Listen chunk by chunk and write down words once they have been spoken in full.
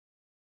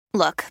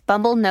Look,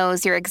 Bumble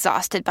knows you're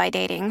exhausted by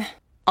dating.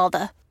 All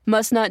the,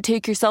 must not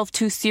take yourself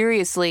too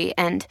seriously,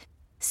 and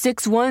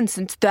 6'1"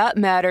 since that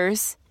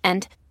matters.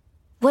 And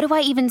what do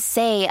I even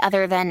say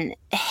other than,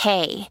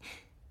 hey?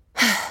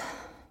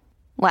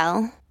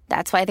 Well,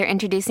 that's why they're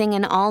introducing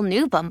an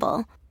all-new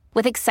Bumble,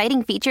 with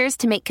exciting features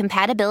to make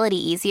compatibility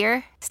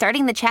easier,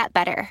 starting the chat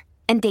better,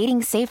 and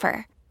dating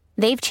safer.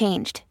 They've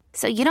changed,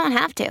 so you don't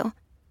have to.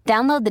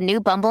 Download the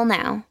new Bumble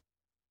now.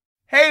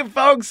 Hey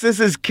folks, this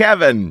is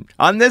Kevin.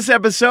 On this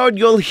episode,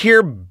 you'll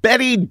hear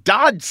Betty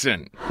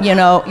Dodson. You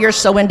know, you're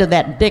so into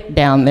that dick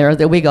down there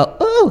that we go,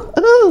 ooh,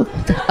 ooh.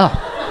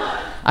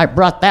 Oh, I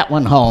brought that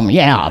one home,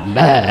 yeah.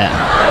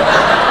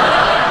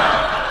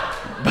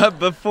 But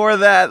before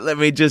that, let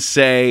me just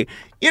say,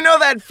 you know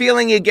that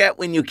feeling you get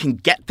when you can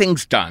get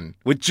things done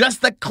with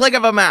just the click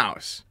of a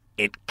mouse?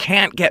 It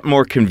can't get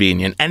more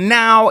convenient, and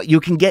now you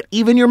can get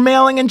even your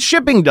mailing and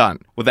shipping done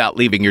without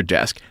leaving your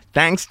desk,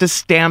 thanks to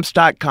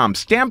Stamps.com.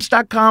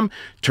 Stamps.com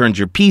turns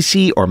your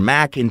PC or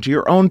Mac into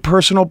your own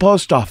personal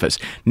post office.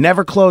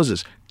 Never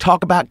closes.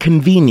 Talk about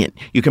convenient.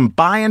 You can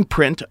buy and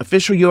print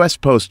official U.S.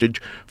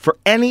 postage for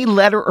any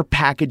letter or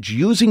package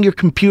using your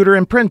computer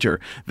and printer.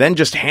 Then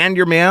just hand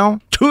your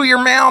mail to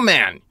your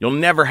mailman. You'll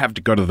never have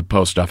to go to the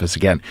post office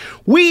again.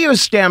 We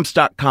use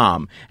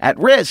Stamps.com at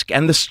Risk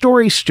and the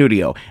Story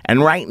Studio.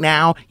 And right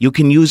now, you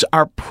can use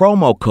our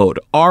promo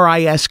code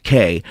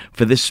RISK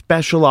for this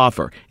special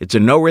offer. It's a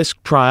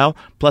no-risk trial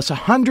plus a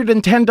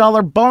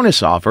 $110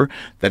 bonus offer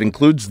that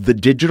includes the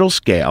digital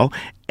scale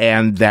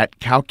and that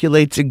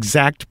calculates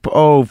exact...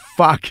 Oh,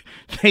 fuck.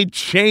 They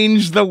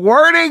changed the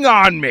wording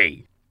on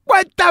me.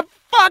 What the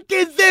fuck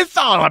is this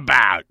all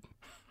about?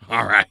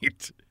 All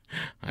right.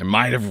 I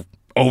might have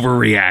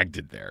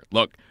overreacted there.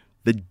 Look,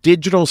 the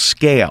digital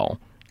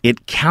scale,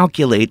 it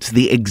calculates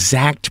the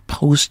exact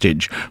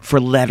postage for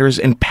letters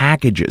and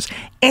packages.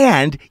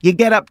 And you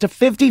get up to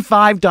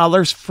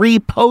 $55 free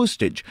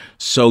postage.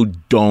 So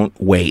don't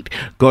wait.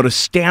 Go to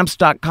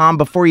Stamps.com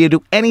before you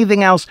do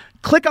anything else.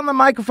 Click on the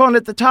microphone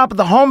at the top of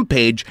the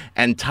homepage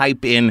and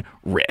type in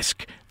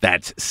RISK.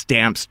 That's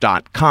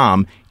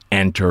Stamps.com.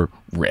 Enter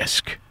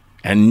RISK.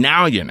 And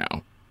now you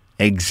know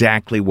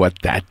exactly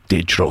what that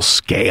digital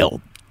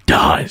scale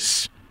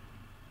does.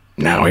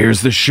 Now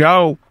here's the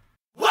show.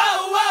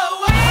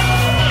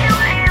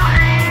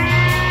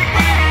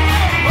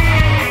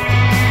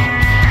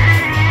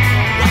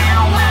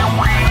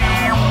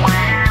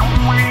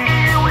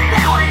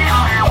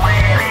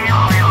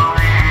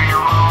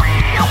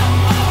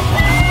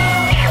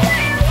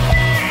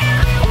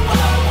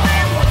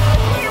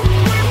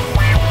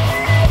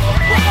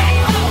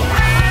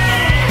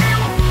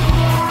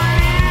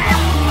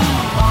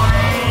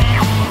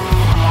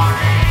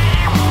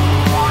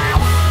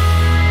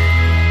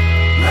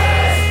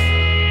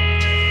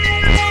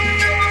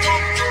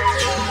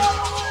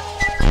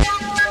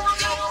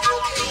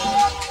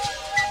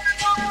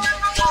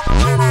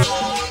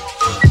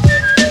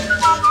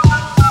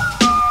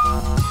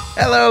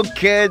 Hello,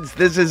 kids.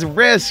 This is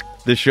Risk,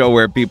 the show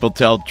where people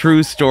tell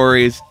true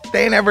stories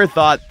they never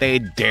thought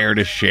they'd dare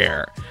to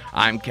share.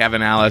 I'm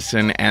Kevin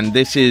Allison, and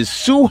this is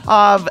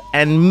Suhav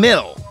and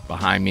Mill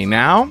behind me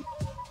now.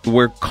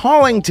 We're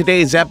calling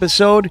today's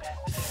episode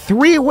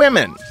Three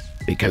Women,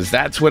 because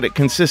that's what it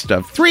consists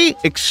of. Three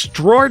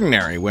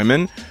extraordinary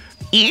women,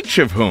 each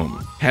of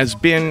whom has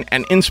been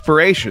an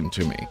inspiration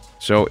to me.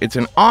 So it's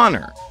an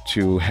honor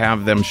to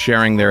have them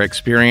sharing their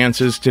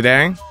experiences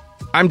today.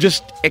 I'm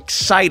just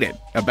excited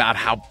about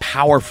how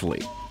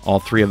powerfully all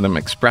three of them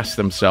express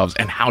themselves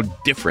and how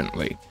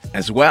differently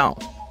as well.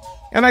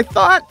 And I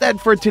thought that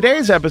for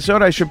today's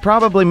episode, I should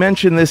probably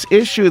mention this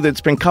issue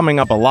that's been coming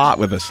up a lot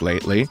with us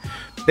lately.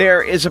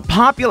 There is a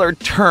popular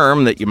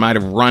term that you might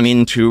have run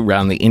into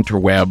around the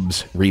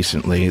interwebs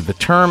recently. The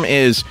term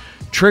is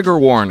trigger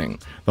warning.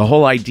 The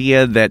whole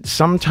idea that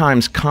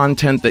sometimes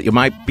content that you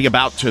might be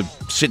about to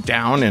sit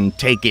down and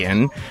take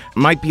in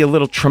might be a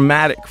little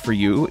traumatic for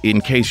you in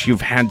case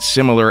you've had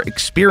similar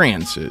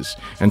experiences.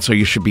 And so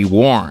you should be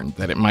warned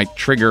that it might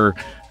trigger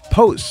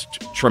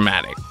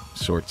post-traumatic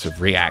sorts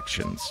of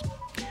reactions.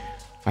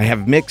 I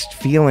have mixed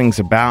feelings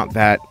about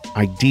that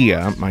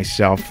idea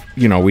myself.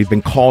 You know, we've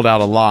been called out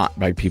a lot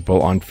by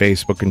people on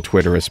Facebook and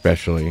Twitter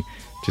especially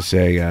to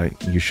say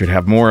you should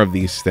have more of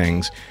these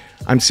things.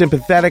 I'm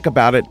sympathetic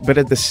about it, but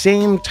at the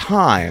same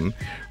time,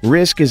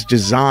 Risk is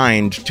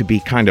designed to be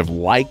kind of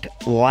like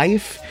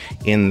life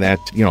in that,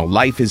 you know,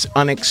 life is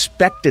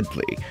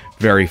unexpectedly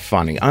very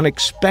funny,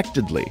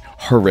 unexpectedly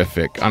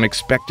horrific,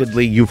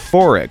 unexpectedly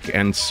euphoric.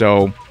 And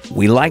so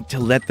we like to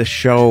let the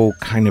show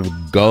kind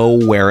of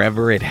go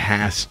wherever it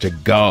has to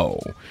go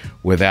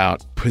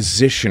without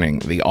positioning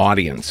the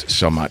audience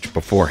so much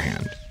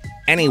beforehand.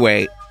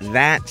 Anyway,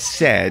 that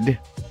said,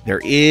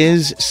 there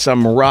is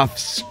some rough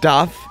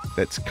stuff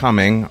that's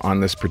coming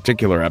on this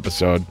particular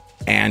episode.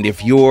 And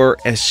if you're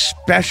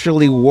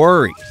especially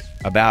worried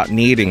about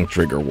needing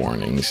trigger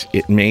warnings,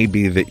 it may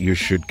be that you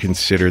should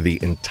consider the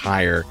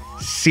entire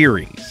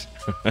series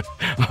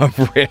of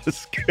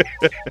Risk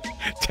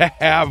to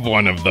have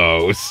one of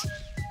those.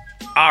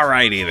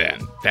 Alrighty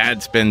then,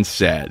 that's been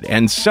said.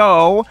 And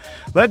so,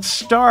 let's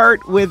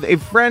start with a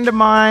friend of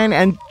mine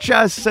and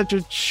just such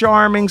a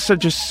charming,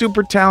 such a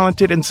super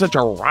talented, and such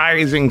a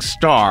rising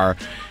star.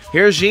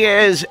 Here she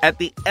is at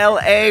the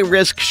LA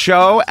Risk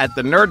Show at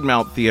the Nerd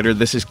Melt Theater.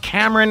 This is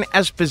Cameron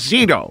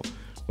Esposito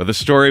with a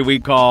story we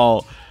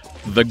call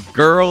The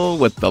Girl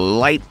with the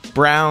Light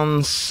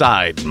Brown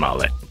Side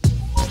Mullet.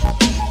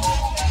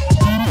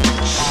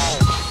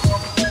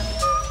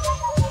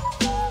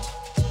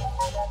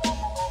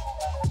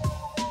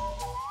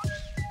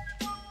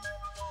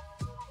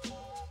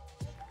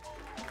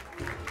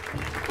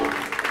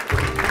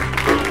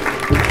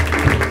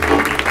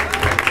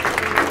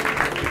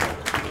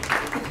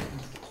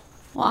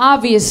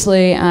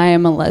 Obviously, I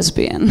am a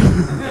lesbian.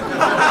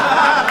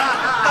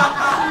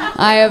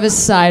 I have a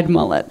side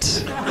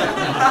mullet.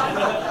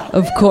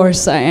 Of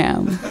course I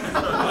am.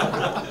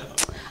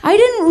 I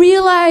didn't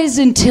realize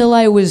until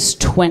I was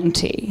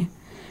 20.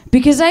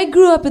 Because I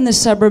grew up in the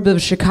suburb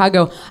of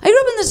Chicago. I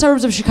grew up in the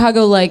suburbs of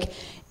Chicago, like,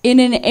 in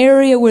an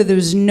area where there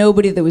was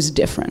nobody that was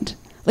different.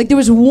 Like, there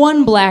was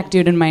one black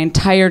dude in my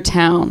entire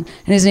town,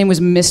 and his name was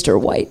Mr.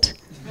 White.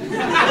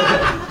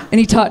 And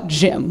he taught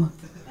gym.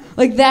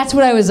 Like, that's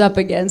what I was up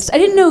against. I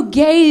didn't know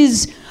gay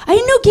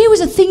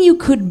was a thing you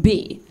could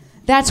be.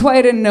 That's why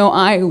I didn't know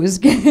I was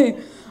gay.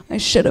 I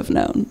should have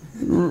known.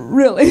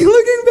 Really,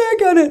 looking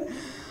back on it.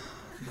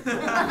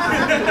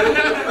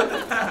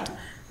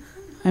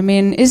 I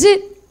mean, it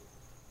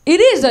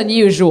is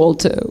unusual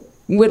to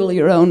whittle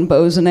your own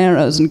bows and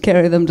arrows and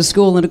carry them to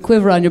school in a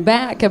quiver on your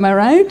back, am I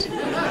right?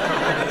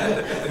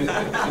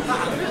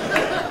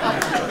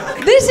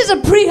 This is a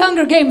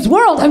pre-Hunger Games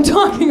world I'm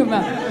talking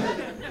about.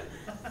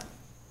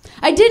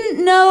 I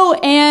didn't know,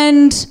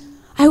 and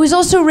I was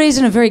also raised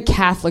in a very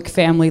Catholic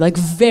family, like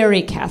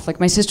very Catholic.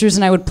 My sisters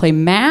and I would play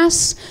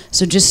Mass,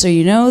 so just so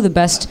you know, the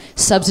best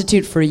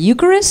substitute for a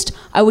Eucharist,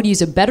 I would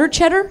use a better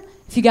cheddar,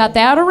 if you got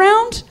that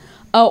around,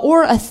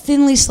 or a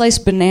thinly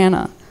sliced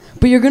banana.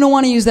 But you're going to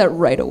want to use that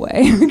right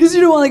away, because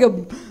you don't want like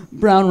a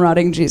brown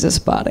rotting Jesus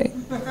body.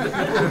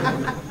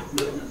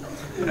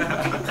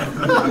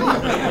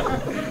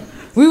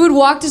 We would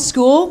walk to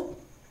school,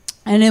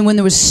 and then when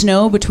there was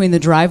snow between the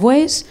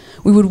driveways,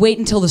 we would wait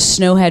until the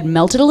snow had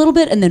melted a little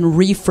bit and then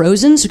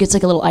refrozen, so it gets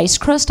like a little ice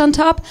crust on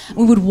top.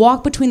 We would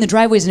walk between the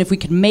driveways, and if we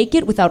could make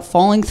it without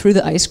falling through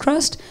the ice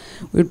crust,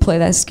 we would play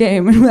this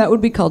game, and that would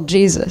be called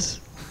Jesus.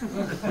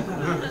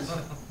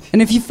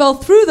 And if you fell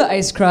through the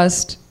ice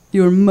crust,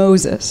 you were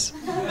Moses.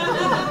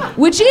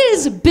 Which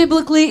is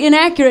biblically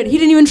inaccurate. He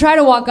didn't even try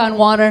to walk on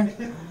water.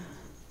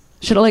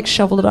 Should have like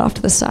shoveled it off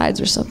to the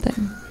sides or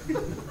something.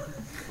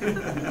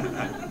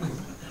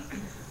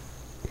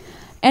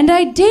 And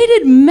I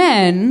dated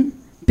men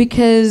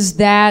because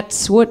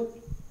that's what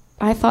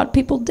I thought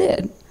people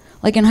did.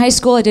 Like in high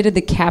school, I dated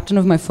the captain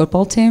of my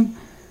football team,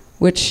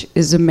 which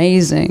is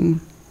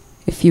amazing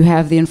if you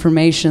have the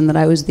information that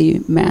I was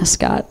the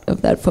mascot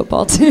of that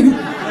football team.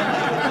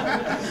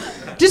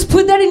 Just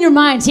put that in your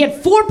minds. He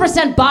had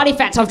 4% body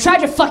fat, so I've tried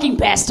your fucking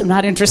best. I'm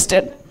not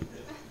interested.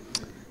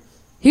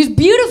 He was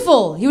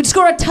beautiful. He would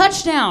score a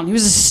touchdown. He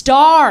was a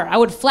star. I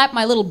would flap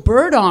my little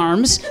bird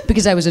arms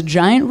because I was a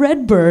giant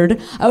red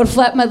bird. I would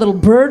flap my little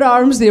bird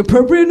arms the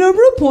appropriate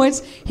number of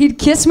points. He'd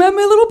kiss me on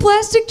my little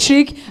plastic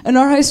cheek, and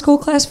our high school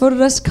class voted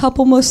us a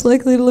couple most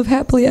likely to live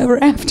happily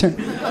ever after.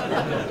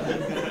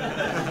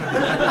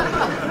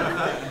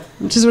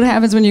 Which is what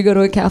happens when you go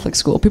to a Catholic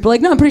school. People are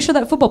like, no, I'm pretty sure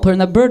that football player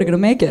and that bird are going to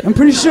make it. I'm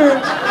pretty sure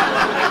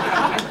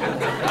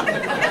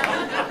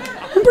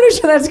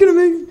that's going to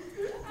make it.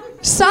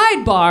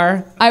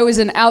 Sidebar, I was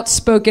an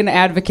outspoken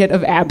advocate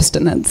of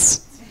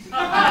abstinence. Like,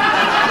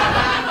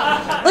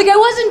 I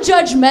wasn't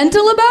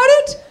judgmental about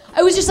it.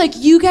 I was just like,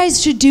 you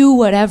guys should do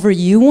whatever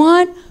you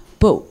want,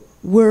 but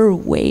we're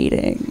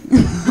waiting.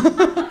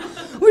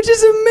 Which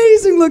is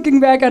amazing looking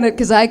back on it,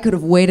 because I could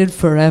have waited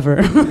forever.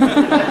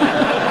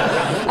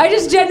 I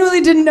just genuinely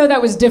didn't know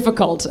that was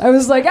difficult. I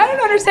was like, I don't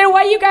understand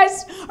why you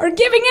guys are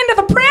giving in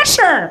to the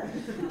pressure.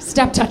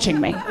 Stop touching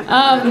me.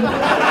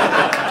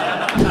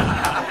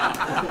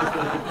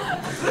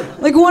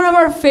 Like, one of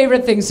our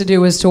favorite things to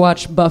do was to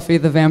watch Buffy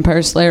the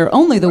Vampire Slayer,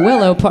 only the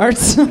Willow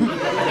parts.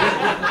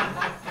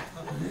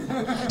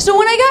 So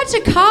when I got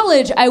to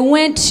college, I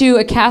went to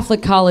a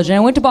Catholic college, and I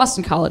went to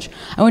Boston College.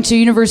 I went to a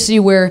university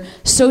where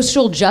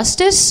social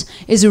justice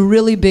is a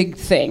really big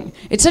thing.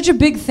 It's such a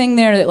big thing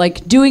there that,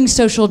 like, doing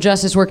social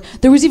justice work,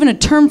 there was even a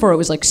term for it. It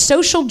was like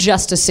social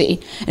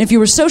justicey. And if you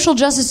were social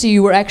justicey,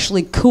 you were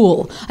actually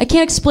cool. I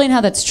can't explain how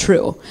that's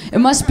true. It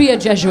must be a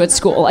Jesuit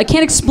school. I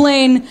can't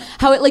explain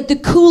how it, like, the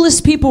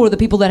coolest people were the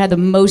people that had the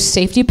most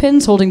safety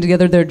pins holding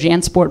together their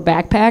JanSport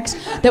backpacks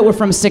that were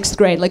from 6th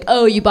grade. Like,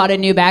 oh, you bought a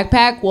new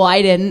backpack? Well,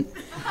 I didn't.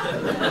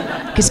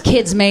 Because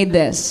kids made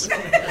this.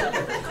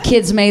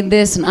 Kids made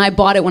this, and I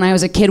bought it when I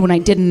was a kid when I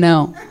didn't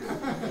know.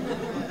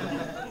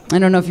 I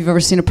don't know if you've ever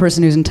seen a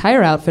person whose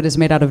entire outfit is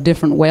made out of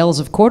different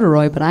whales of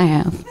corduroy, but I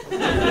have.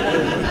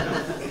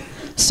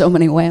 So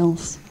many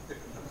whales.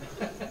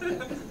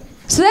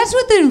 So that's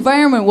what the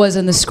environment was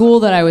in the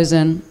school that I was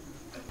in.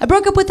 I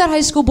broke up with that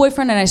high school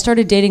boyfriend and I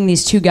started dating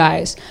these two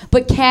guys,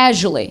 but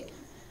casually.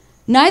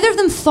 Neither of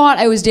them thought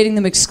I was dating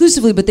them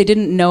exclusively, but they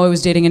didn't know I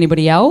was dating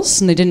anybody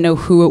else, and they didn't know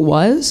who it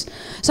was.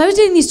 So I was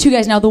dating these two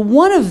guys. Now, the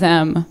one of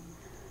them,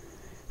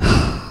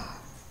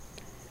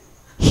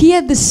 he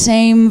had the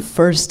same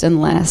first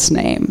and last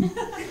name.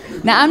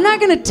 Now, I'm not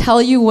going to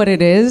tell you what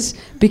it is,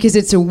 because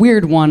it's a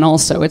weird one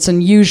also. It's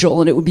unusual,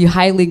 and it would be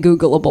highly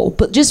Googleable.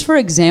 But just for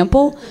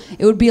example,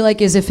 it would be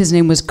like as if his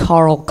name was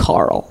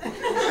Carl.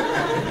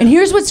 And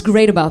here's what's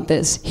great about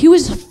this. He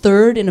was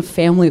third in a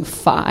family of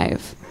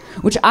 5.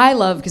 Which I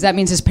love, because that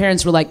means his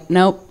parents were like,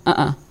 nope,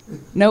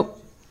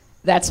 nope,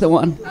 that's the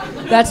one.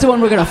 That's the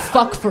one we're gonna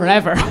fuck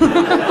forever.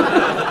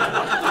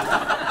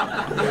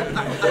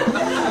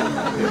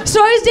 So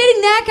I was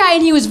dating that guy,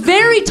 and he was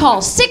very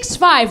tall,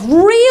 6'5",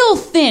 real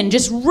thin,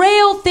 just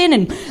rail thin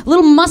and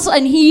little muscle.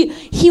 And he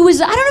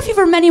was, I don't know if you've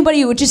ever met anybody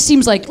who just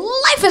seems like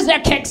life is their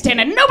kickstand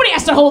and nobody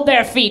has to hold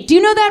their feet. Do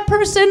you know that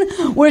person?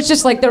 Where it's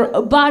just like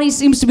their body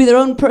seems to be their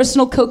own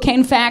personal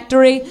cocaine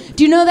factory.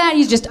 Do you know that?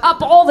 He's just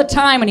up all the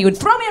time, and he would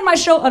throw me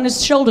on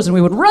his shoulders, and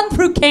we would run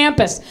through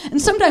campus.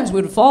 And sometimes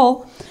we would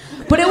fall.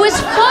 But it was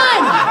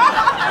fun.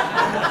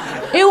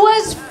 It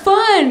was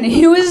fun.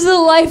 He was the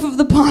life of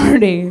the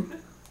party.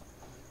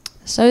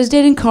 So I was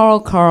dating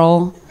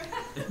Carl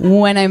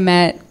when I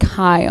met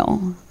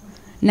Kyle.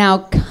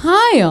 Now,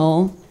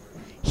 Kyle,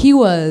 he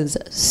was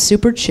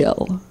super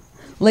chill.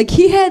 Like,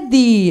 he had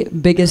the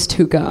biggest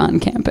hookah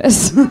on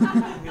campus.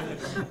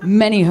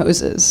 Many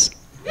hoses.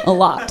 A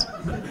lot.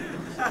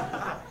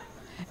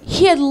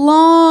 He had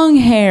long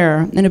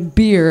hair and a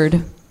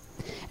beard,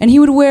 and he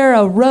would wear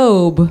a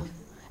robe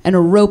and a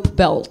rope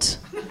belt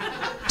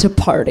to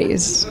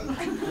parties.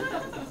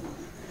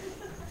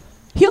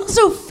 He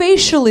also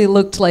facially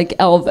looked like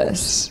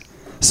Elvis.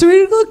 So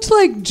he looked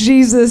like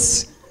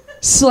Jesus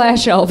 /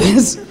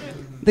 Elvis,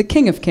 the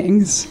King of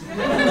Kings.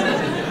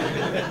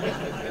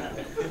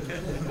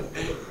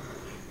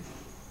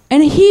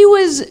 And he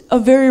was a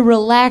very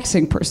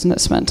relaxing person to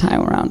spend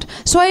time around.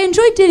 So I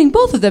enjoyed dating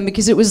both of them,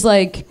 because it was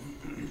like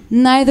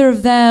neither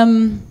of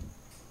them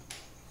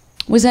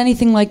was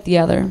anything like the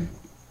other.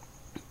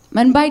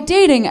 And by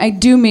dating, I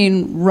do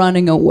mean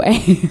running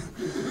away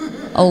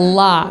a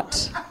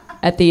lot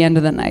at the end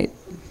of the night.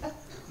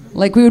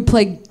 Like, we would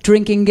play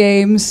drinking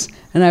games,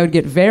 and I would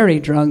get very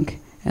drunk,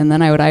 and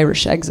then I would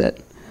Irish exit,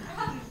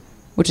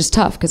 which is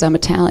tough because I'm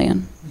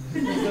Italian.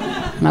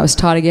 And I was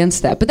taught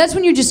against that. But that's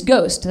when you just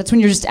ghost. That's when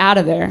you're just out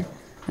of there. And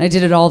I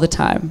did it all the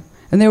time.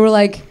 And they were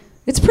like,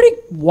 it's pretty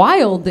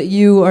wild that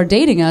you are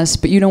dating us,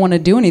 but you don't want to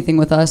do anything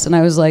with us. And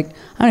I was like,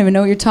 I don't even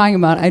know what you're talking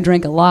about. I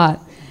drank a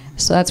lot.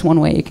 So that's one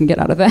way you can get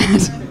out of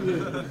that.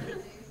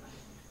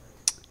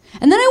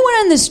 And then I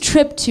went on this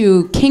trip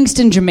to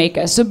Kingston,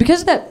 Jamaica. So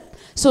because of that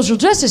social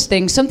justice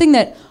thing, something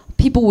that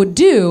people would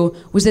do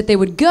was that they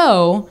would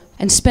go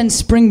and spend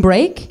spring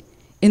break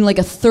in like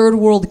a third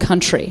world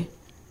country.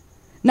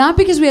 Not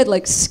because we had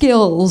like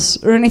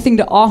skills or anything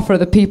to offer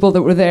the people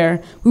that were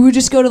there. We would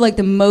just go to like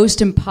the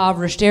most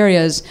impoverished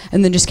areas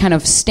and then just kind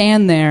of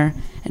stand there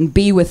and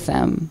be with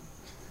them.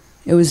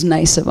 It was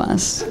nice of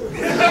us.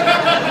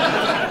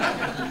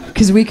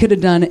 Because we could have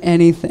done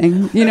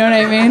anything. You know what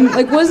I mean?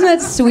 Like, wasn't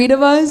that sweet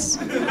of us?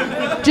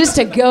 Just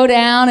to go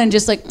down and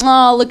just like,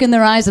 oh, look in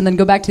their eyes and then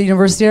go back to the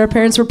university our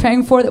parents were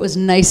paying for. That was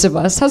nice of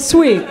us. How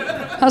sweet.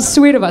 How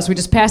sweet of us. We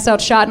just passed out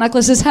shot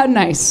necklaces. How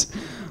nice.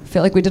 I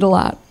feel like we did a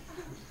lot.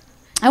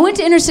 I went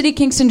to inner city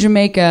Kingston,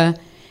 Jamaica,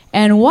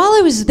 and while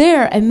I was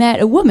there, I met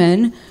a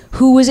woman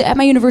who was at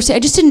my university. I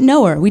just didn't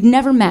know her. We'd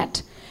never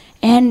met.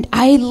 And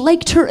I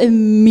liked her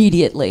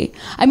immediately.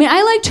 I mean,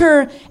 I liked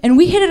her, and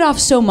we hit it off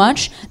so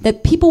much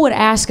that people would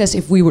ask us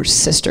if we were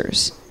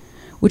sisters,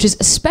 which is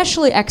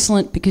especially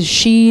excellent because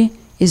she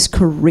is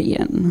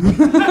Korean.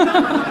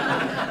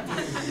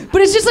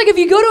 But it's just like if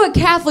you go to a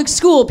Catholic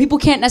school, people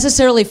can't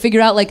necessarily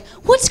figure out, like,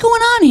 what's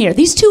going on here?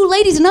 These two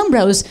ladies in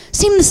umbrellas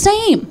seem the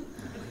same.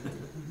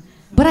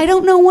 But I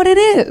don't know what it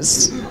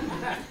is.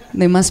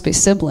 They must be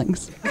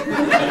siblings.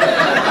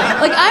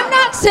 Like, I'm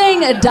not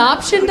saying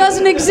adoption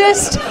doesn't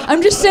exist.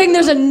 I'm just saying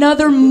there's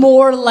another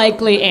more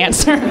likely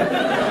answer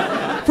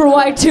for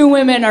why two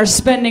women are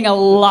spending a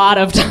lot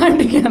of time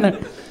together.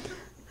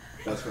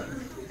 Best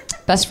friends.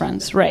 Best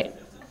friends, right.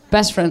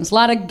 Best friends. A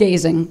lot of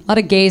gazing,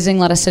 a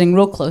lot of sitting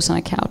real close on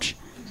a couch.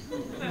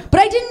 But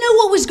I didn't know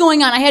what was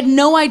going on. I had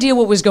no idea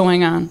what was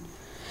going on.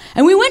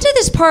 And we went to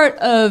this part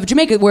of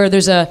Jamaica where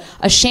there's a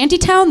shanty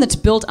town that's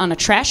built on a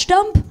trash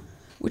dump,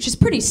 which is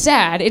pretty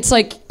sad. It's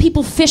like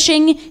people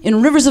fishing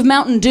in rivers of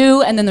Mountain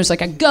Dew, and then there's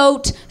like a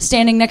goat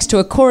standing next to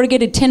a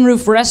corrugated tin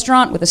roof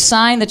restaurant with a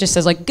sign that just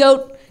says like,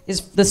 goat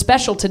is the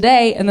special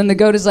today, and then the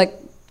goat is like,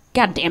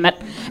 God damn it.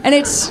 And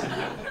it's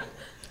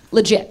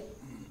legit.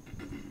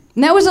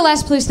 And that was the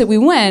last place that we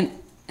went,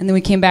 and then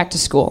we came back to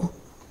school.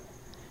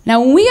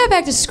 Now, when we got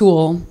back to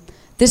school,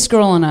 this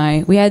girl and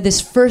I, we had this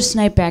first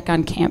night back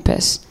on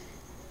campus.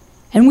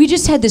 And we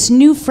just had this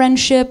new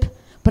friendship,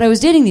 but I was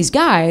dating these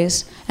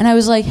guys, and I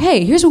was like,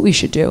 hey, here's what we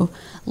should do.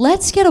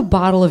 Let's get a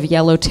bottle of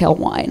Yellowtail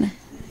wine.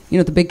 You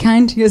know, the big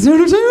kind? You guys know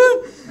what I'm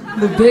talking about?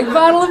 The big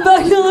bottle of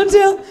Bud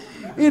Yellowtail?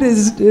 It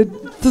is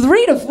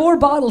 3 to 4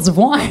 bottles of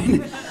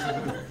wine.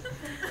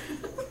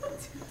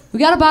 We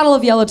got a bottle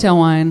of Yellowtail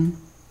wine,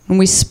 and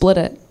we split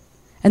it.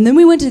 And then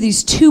we went to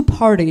these 2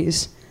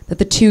 parties that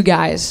the 2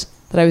 guys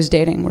that I was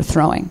dating were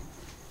throwing.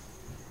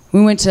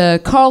 We went to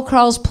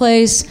Carl's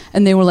place,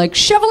 and they were like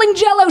shoveling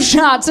Jell-O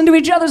shots into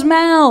each other's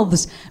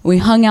mouths. We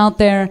hung out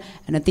there,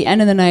 and at the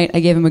end of the night, I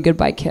gave him a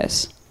goodbye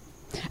kiss.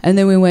 And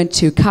then we went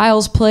to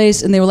Kyle's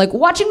place, and they were like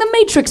watching The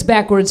Matrix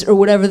backwards or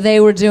whatever they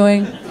were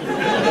doing.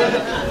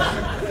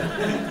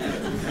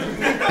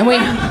 And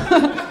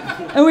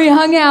we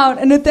hung out,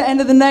 and at the end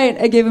of the night,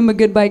 I gave him a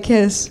goodbye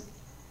kiss.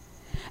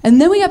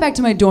 And then we got back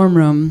to my dorm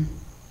room,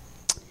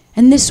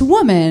 and this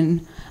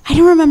woman, I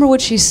don't remember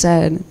what she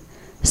said.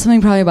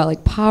 Something probably about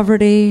like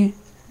poverty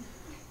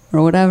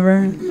or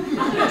whatever.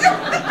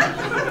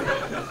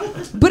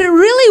 But it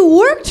really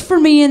worked for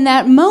me in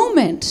that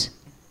moment.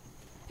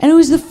 And it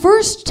was the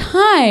first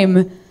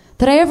time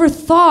that I ever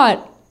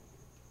thought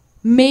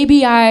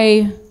maybe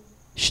I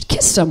should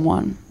kiss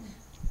someone.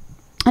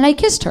 And I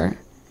kissed her.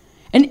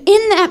 And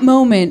in that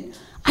moment,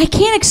 I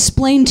can't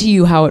explain to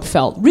you how it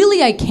felt.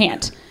 Really, I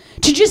can't.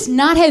 To just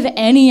not have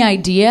any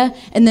idea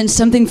and then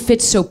something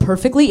fits so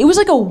perfectly. It was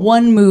like a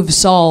 1-move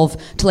solve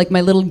to like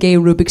my little gay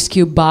Rubik's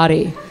Cube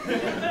body.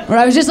 Where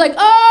I was just like,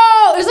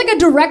 oh, it was like a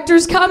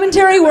director's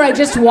commentary where I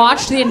just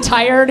watched the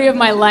entirety of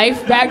my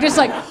life back, just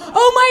like,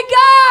 oh my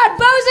God,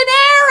 bows and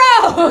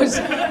arrows!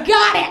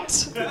 Got it!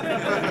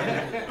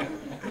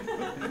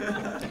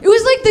 It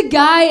was like the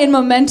guy in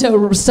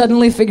Memento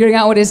suddenly figuring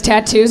out what his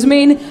tattoos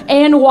mean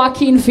and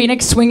Joaquin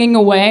Phoenix swinging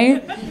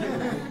away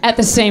at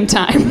the same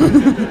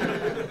time.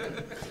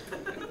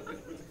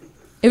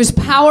 It was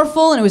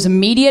powerful and it was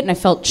immediate and I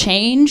felt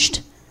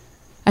changed.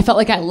 I felt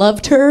like I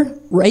loved her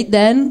right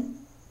then.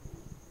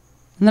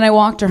 And then I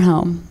walked her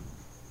home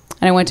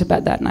and I went to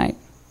bed that night.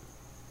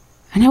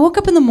 And I woke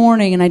up in the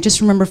morning and I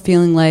just remember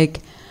feeling like,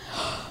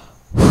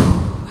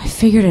 I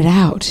figured it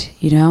out,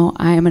 you know?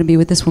 I am going to be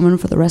with this woman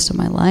for the rest of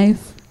my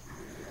life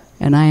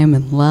and I am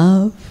in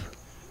love.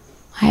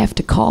 I have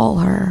to call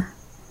her.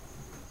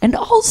 And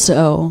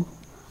also,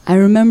 I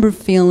remember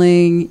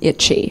feeling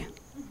itchy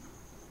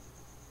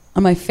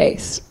on my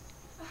face.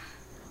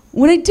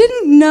 What I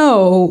didn't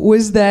know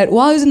was that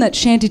while I was in that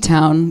shanty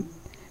town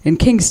in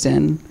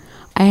Kingston,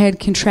 I had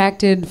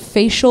contracted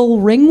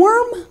facial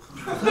ringworm.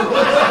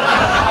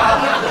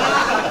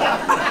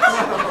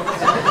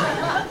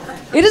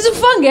 It is a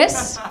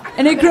fungus,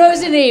 and it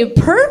grows in a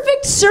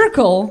perfect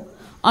circle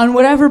on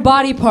whatever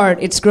body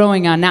part it's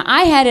growing on. Now,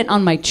 I had it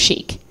on my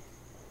cheek,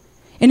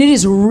 and it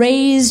is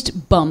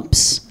raised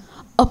bumps,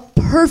 a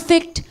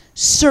perfect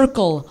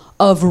circle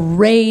of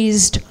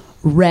raised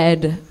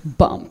red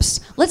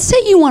bumps. Let's say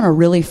you want to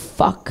really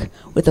fuck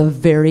with a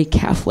very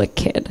Catholic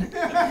kid.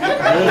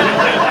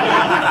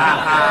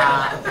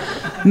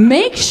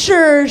 Make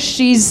sure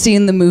she's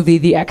seen the movie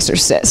The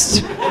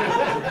Exorcist.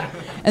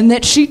 And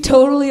that she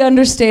totally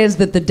understands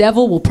that the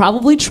devil will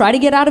probably try to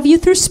get out of you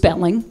through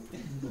spelling.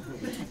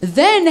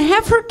 Then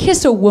have her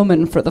kiss a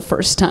woman for the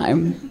first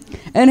time.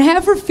 And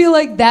have her feel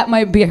like that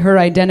might be her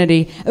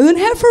identity. And then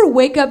have her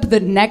wake up the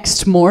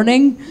next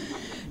morning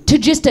to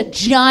just a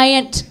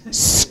giant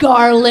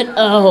scarlet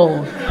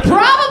O.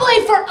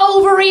 Probably for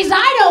ovaries,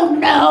 I don't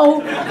know.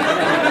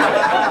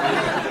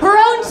 Her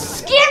own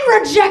skin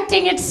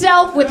rejecting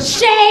itself with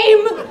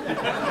shame.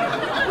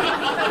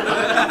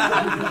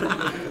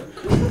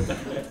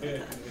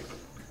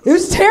 It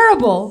was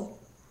terrible.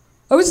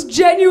 I was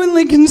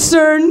genuinely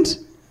concerned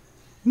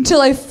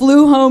until I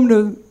flew home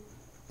to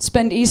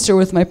spend Easter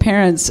with my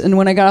parents. And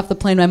when I got off the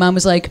plane, my mom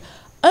was like,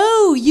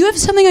 oh, you have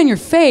something on your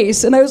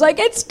face. And I was like,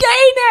 it's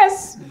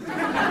gayness.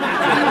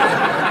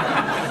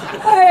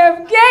 I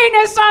have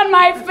gayness on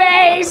my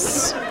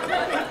face.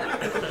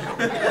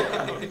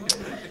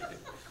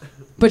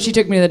 But she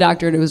took me to the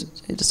doctor and it was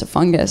just a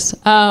fungus.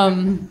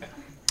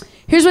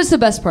 Here's what's the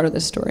best part of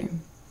this story.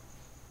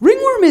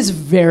 Ringworm is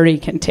very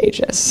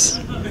contagious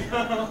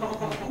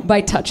by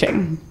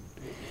touching.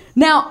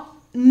 Now,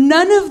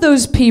 none of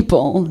those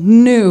people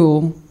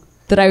knew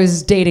that I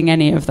was dating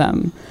any of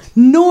them,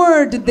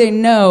 nor did they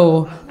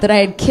know that I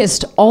had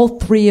kissed all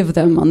 3 of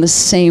them on the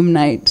same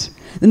night,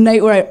 the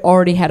night where I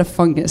already had a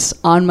fungus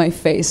on my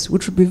face,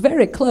 which would be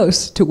very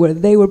close to where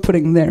they were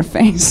putting their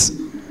face.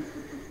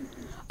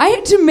 I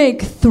had to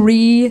make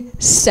 3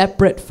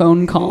 separate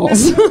phone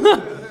calls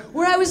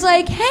where I was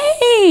like,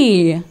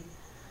 hey,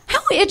 how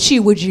itchy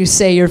would you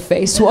say your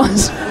face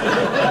was?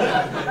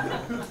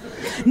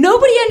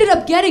 Nobody ended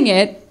up getting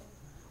it,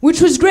 which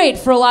was great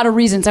for a lot of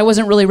reasons. I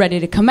wasn't really ready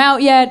to come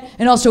out yet,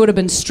 and also it would have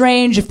been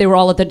strange if they were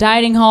all at the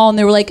dining hall and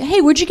they were like,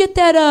 hey, where'd you get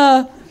that,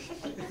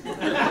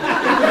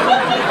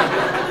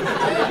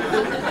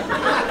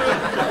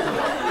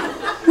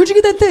 where'd you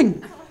get that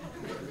thing?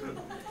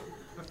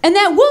 And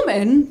that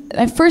woman,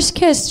 I first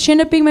kissed, she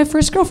ended up being my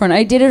first girlfriend.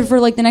 I dated her for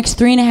like the next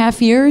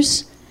 3.5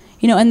 years.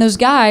 You know, and those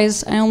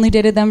guys, I only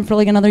dated them for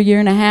like another 1.5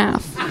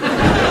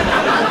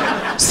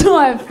 years. So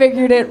I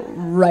figured it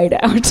right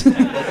out.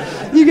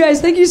 You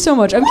guys, thank you so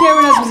much. I'm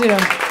Cameron Esposito.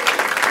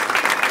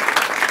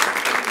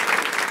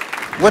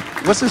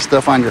 What's this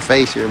stuff on your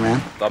face here, man?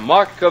 The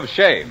mark of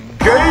shame.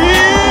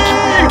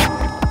 Gay!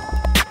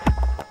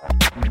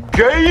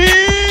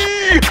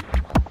 Gay!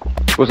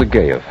 It was a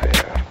gay affair.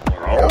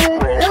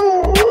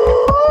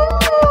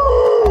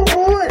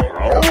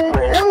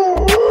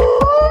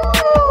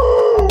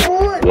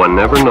 One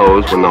never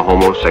knows when the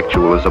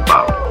homosexual is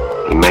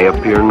about. He may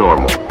appear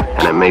normal,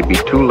 and it may be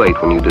too late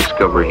when you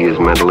discover he is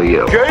mentally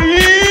ill.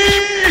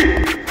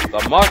 Gay!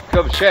 The mark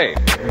of shame.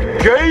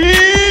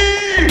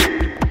 Gay!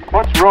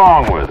 What's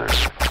wrong with her?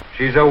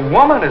 She's a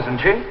woman, isn't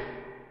she?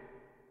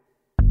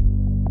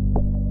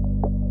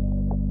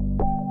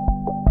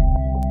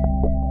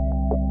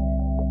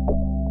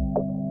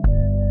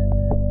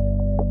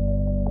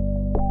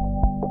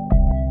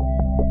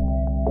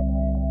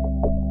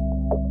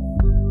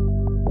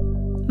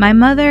 My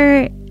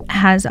mother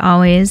has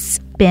always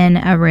been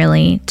a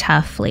really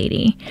tough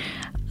lady.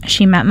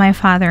 She met my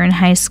father in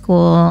high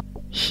school.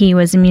 He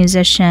was a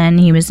musician.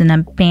 He was in a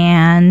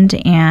band,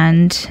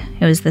 and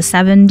it was the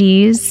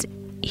 70s.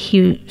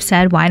 He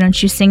said, "Why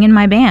don't you sing in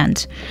my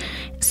band?"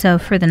 So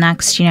for the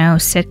next,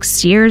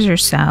 6 years or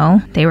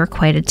so, they were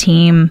quite a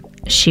team.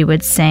 She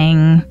would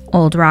sing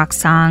old rock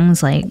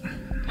songs like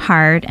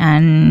Heart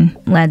and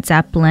Led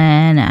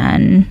Zeppelin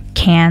and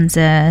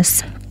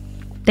Kansas.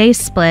 They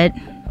split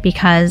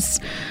because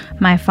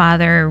my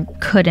father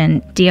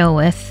couldn't deal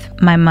with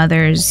my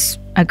mother's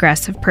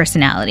aggressive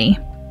personality.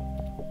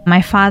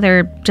 My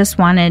father just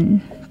wanted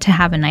to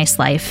have a nice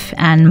life,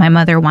 and my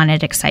mother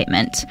wanted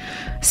excitement.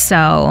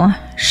 So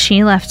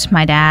she left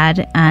my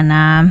dad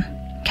and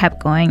kept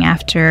going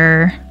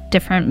after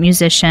different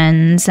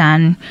musicians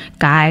and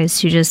guys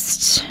who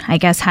just, I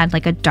guess, had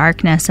like a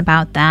darkness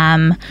about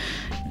them,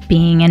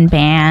 being in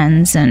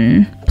bands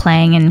and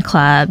playing in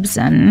clubs.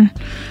 And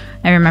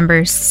I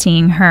remember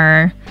seeing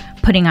her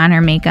putting on her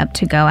makeup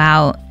to go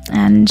out,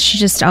 and she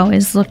just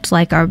always looked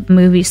like a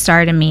movie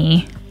star to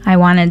me. I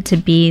wanted to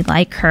be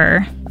like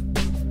her.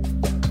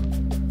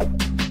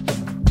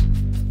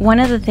 One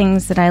of the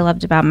things that I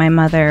loved about my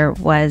mother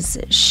was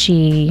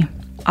she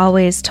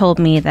always told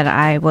me that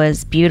I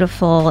was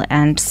beautiful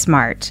and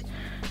smart.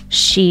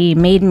 She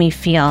made me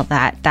feel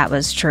that that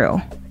was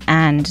true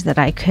and that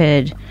I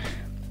could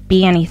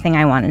be anything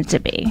I wanted to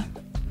be.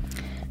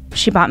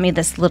 She bought me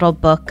this little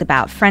book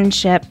about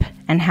friendship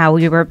and how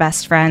we were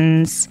best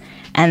friends,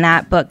 and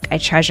that book I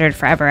treasured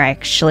forever. I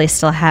actually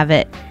still have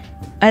it.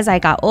 As I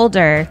got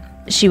older,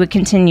 she would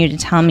continue to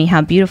tell me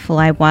how beautiful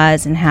I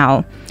was and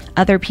how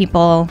other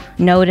people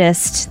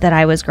noticed that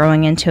I was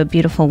growing into a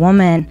beautiful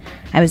woman.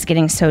 I was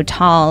getting so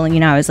tall,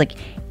 I was like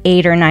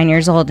 8 or 9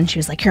 years old, and she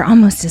was like, "You're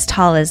almost as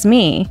tall as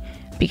me,"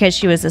 because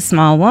she was a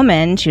small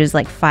woman. She was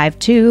like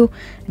 5'2",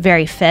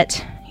 very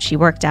fit. She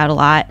worked out a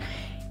lot.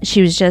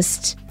 She was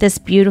just this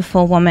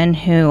beautiful woman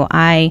who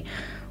I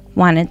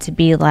wanted to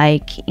be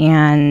like,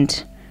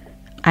 and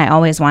I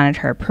always wanted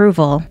her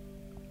approval.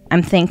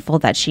 I'm thankful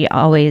that she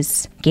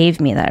always gave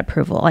me that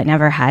approval. I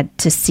never had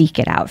to seek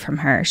it out from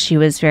her. She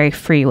was very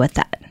free with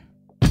that.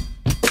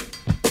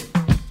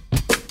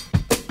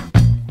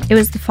 It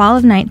was the fall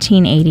of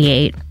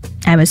 1988.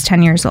 I was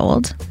 10 years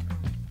old.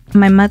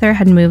 My mother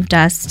had moved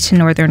us to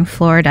northern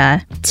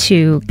Florida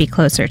to be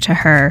closer to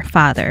her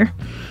father.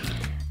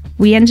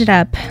 We ended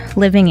up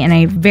living in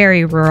a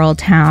very rural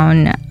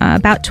town,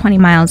 about 20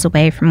 miles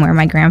away from where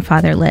my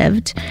grandfather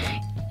lived,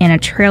 in a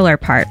trailer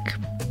park.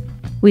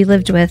 We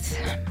lived with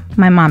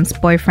my mom's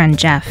boyfriend,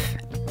 Jeff.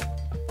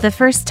 The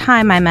first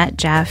time I met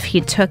Jeff, he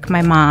took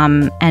my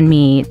mom and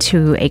me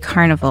to a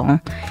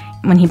carnival.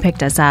 When he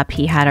picked us up,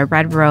 he had a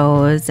red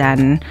rose,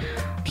 and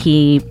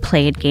he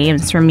played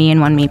games for me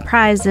and won me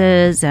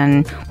prizes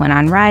and went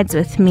on rides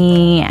with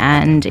me,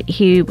 and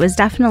he was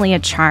definitely a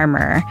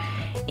charmer.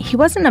 He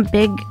wasn't a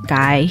big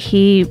guy.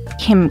 He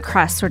came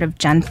across sort of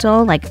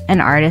gentle, like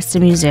an artist, a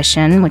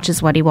musician, which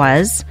is what he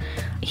was.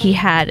 He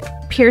had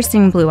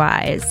piercing blue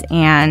eyes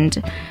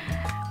and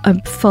a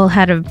full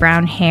head of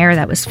brown hair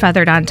that was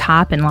feathered on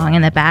top and long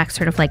in the back,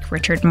 sort of like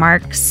Richard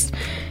Marx.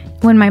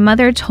 When my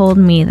mother told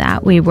me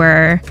that we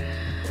were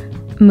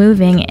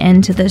moving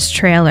into this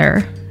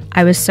trailer,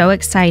 I was so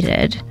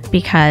excited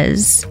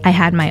because I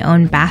had my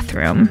own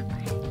bathroom.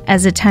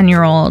 As a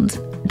 10-year-old,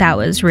 that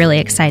was really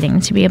exciting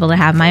to be able to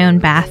have my own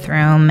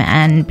bathroom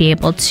and be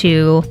able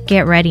to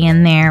get ready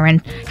in there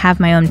and have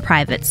my own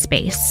private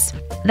space.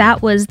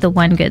 That was the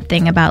one good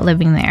thing about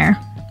living there.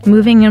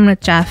 Moving in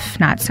with Jeff,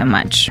 not so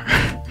much.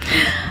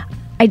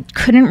 I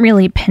couldn't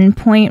really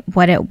pinpoint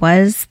what it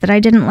was that I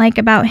didn't like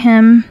about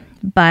him,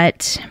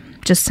 but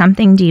just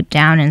something deep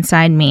down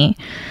inside me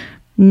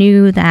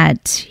knew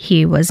that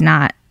he was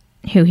not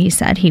who he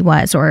said he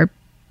was or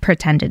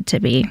pretended to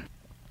be.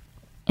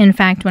 In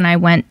fact, when I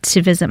went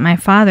to visit my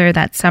father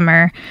that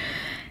summer,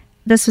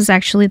 this was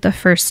actually the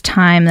first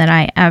time that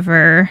I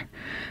ever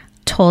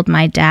told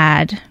my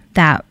dad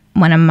that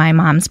one of my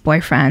mom's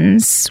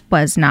boyfriends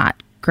was not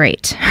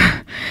great.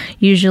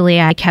 Usually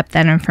I kept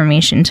that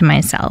information to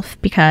myself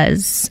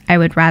because I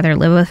would rather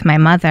live with my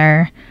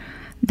mother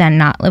than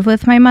not live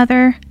with my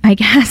mother, I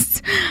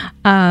guess,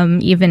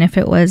 even if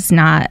it was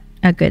not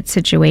a good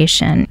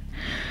situation.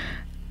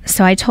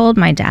 So I told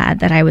my dad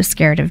that I was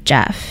scared of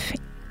Jeff.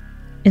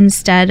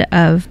 Instead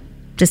of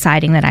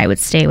deciding that I would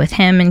stay with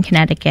him in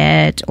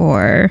Connecticut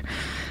or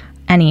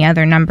any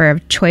other number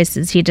of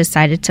choices, he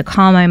decided to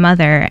call my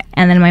mother.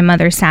 And then my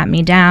mother sat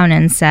me down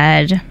and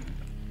said,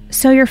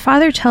 "So your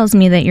father tells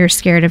me that you're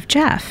scared of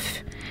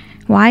Jeff.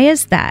 Why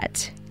is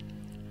that?"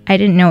 I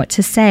didn't know what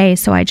to say,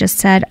 so I just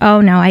said,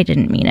 "Oh, no, I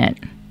didn't mean it."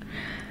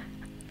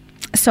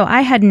 So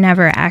I had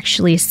never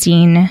actually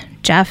seen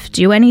Jeff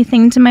do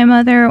anything to my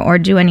mother or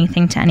do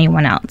anything to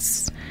anyone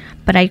else,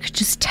 but I could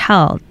just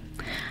tell.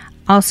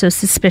 Also,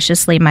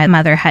 suspiciously, my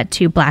mother had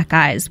 2 black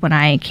eyes when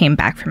I came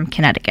back from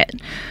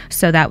Connecticut,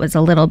 so that was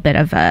a little bit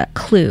of a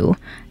clue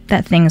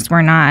that things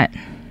were not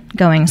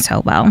going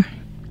so well.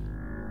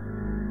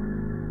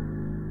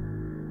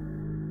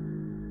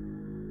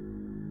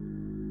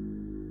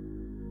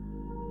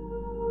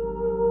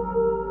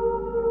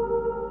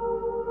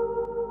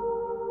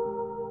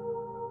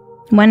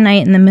 One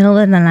night in the middle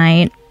of the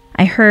night,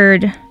 I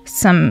heard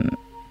some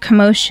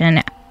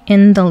commotion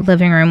in the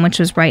living room, which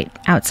was right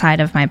outside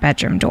of my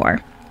bedroom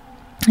door.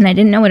 And I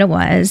didn't know what it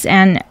was.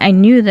 And I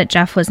knew that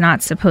Jeff was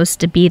not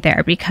supposed to be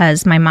there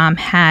because my mom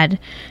had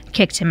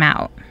kicked him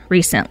out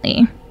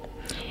recently.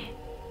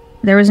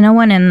 There was no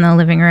one in the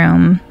living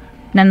room.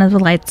 None of the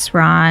lights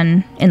were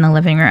on in the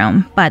living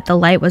room, but the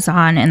light was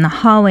on in the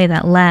hallway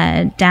that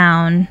led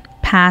down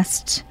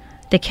past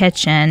the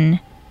kitchen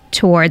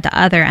toward the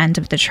other end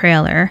of the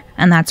trailer,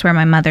 and that's where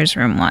my mother's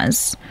room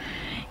was.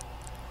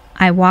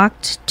 I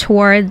walked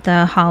toward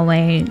the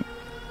hallway,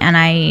 and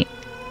I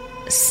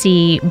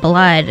see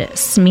blood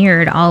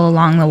smeared all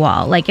along the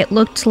wall. Like, it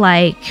looked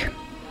like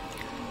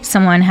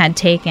someone had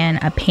taken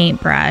a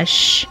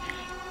paintbrush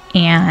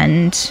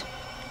and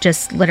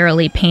just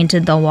literally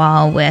painted the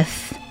wall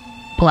with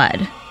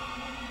blood.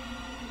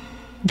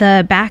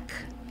 The back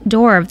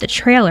door of the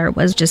trailer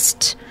was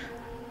just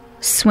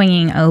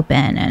swinging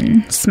open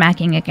and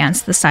smacking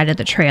against the side of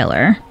the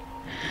trailer.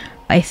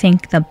 I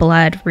think the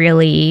blood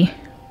really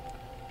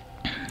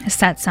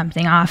set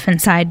something off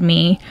inside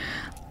me.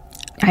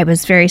 I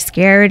was very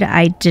scared.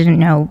 I didn't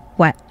know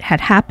what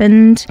had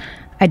happened.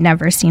 I'd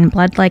never seen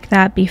blood like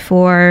that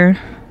before.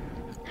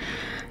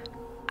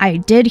 I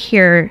did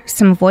hear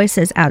some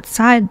voices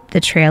outside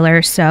the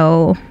trailer,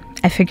 so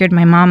I figured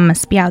my mom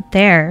must be out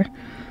there.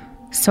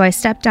 So I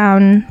stepped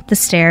down the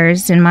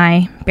stairs in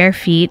my bare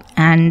feet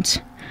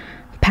and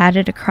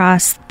padded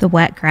across the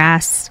wet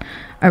grass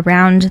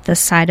around the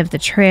side of the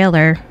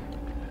trailer,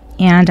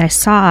 and I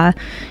saw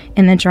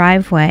in the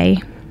driveway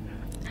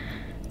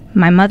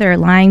my mother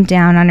lying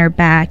down on her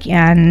back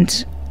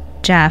and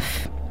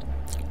Jeff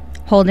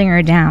holding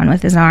her down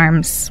with his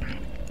arms.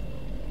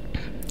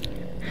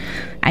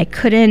 I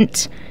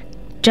couldn't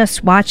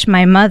just watch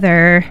my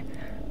mother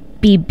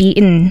be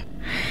beaten,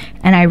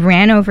 and I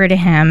ran over to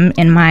him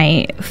in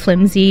my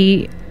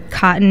flimsy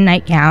cotton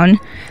nightgown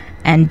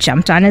and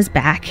jumped on his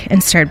back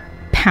and started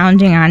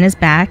pounding on his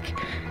back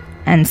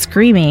and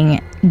screaming,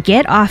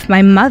 "Get off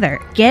my mother!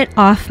 Get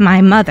off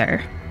my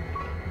mother!"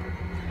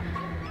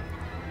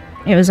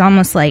 It was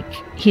almost like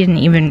he didn't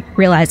even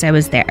realize I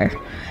was there.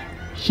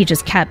 He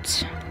just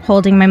kept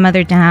holding my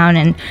mother down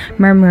and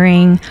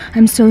murmuring,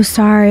 "I'm so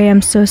sorry,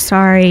 I'm so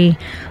sorry.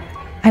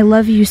 I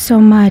love you so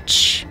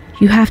much.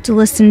 You have to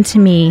listen to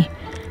me."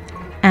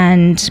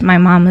 And my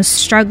mom was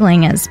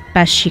struggling as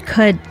best she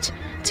could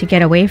to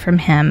get away from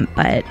him,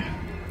 but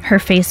her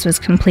face was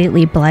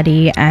completely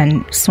bloody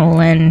and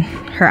swollen.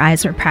 Her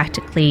eyes were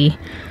practically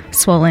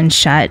swollen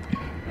shut.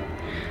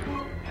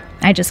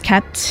 I just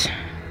kept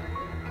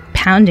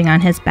pounding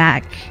on his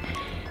back.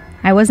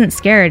 I wasn't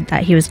scared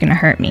that he was going to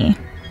hurt me.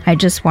 I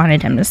just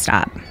wanted him to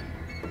stop.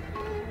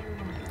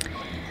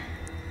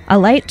 A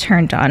light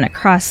turned on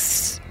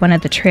across one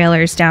of the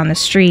trailers down the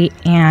street,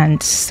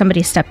 and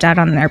somebody stepped out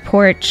on their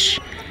porch.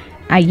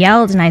 I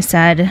yelled and I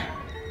said,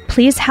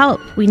 "Please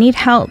help, we need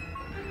help."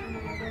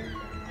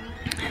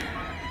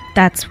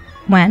 That's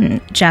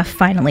when Jeff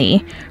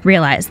finally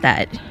realized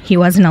that he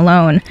wasn't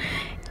alone,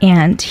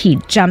 and he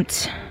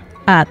jumped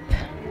up,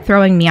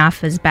 throwing me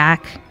off his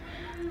back.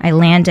 I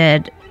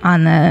landed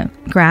on the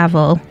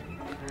gravel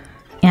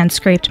and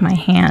scraped my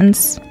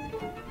hands.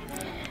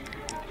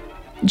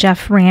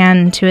 Jeff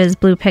ran to his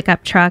blue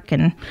pickup truck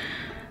and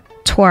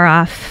tore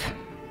off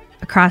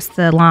across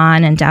the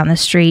lawn and down the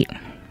street.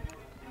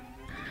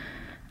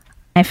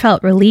 I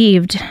felt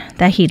relieved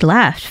that he'd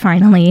left,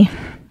 finally.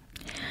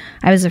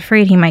 I was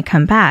afraid he might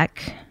come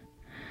back.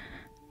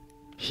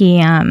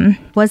 He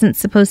wasn't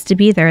supposed to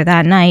be there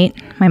that night.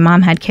 My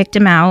mom had kicked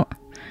him out.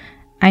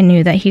 I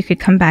knew that he could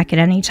come back at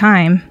any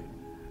time.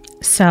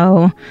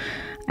 So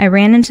I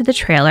ran into the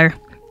trailer.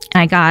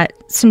 I got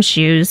some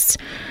shoes.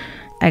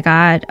 I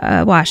got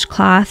a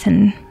washcloth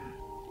and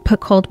put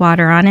cold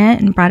water on it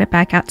and brought it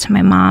back out to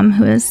my mom,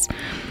 who was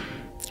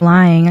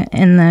lying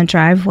in the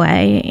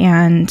driveway,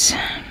 and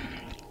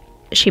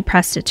she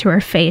pressed it to her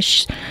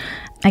face.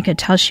 I could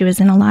tell she was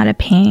in a lot of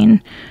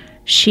pain.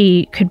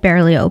 She could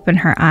barely open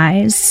her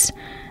eyes.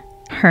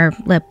 Her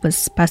lip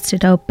was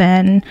busted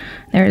open.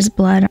 There was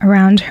blood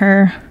around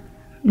her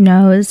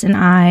nose and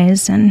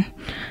eyes and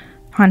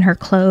on her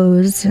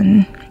clothes.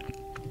 And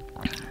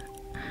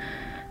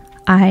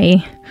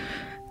I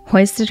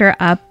hoisted her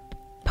up,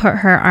 put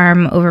her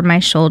arm over my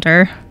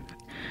shoulder.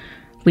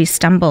 We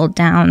stumbled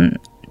down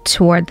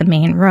toward the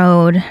main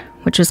road,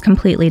 which was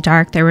completely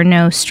dark. There were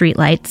no street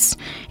lights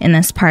in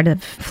this part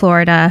of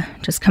Florida,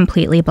 just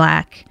completely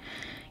black.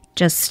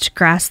 Just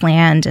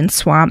grassland and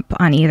swamp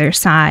on either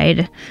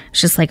side.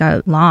 It's just like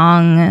a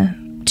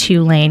long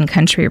 2-lane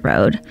country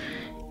road.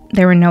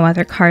 There were no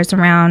other cars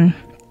around.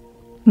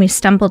 We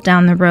stumbled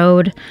down the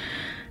road.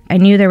 I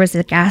knew there was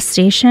a gas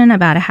station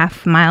about a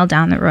half mile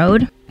down the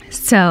road.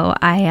 So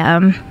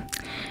I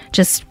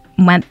just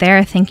went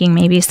there thinking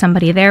maybe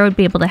somebody there would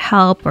be able to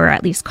help or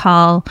at least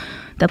call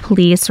the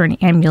police or an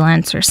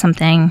ambulance or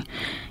something.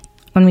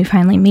 When we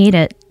finally made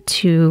it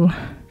to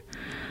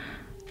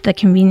the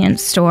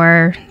convenience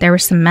store, there were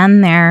some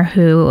men there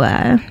who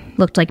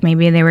looked like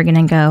maybe they were going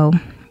to go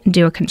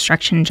do a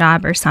construction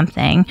job or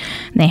something.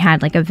 They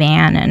had like a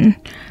van, and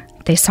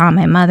they saw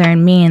my mother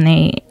and me, and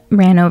they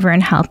ran over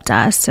and helped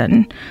us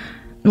and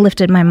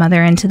lifted my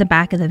mother into the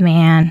back of the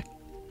van.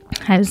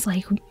 I was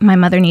like, my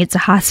mother needs a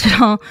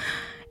hospital.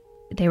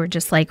 They were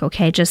just like,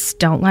 okay, just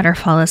don't let her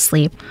fall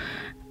asleep.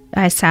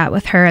 I sat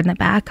with her in the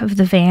back of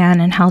the van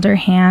and held her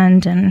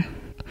hand and,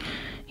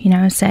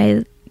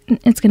 say,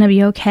 it's going to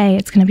be okay.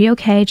 It's going to be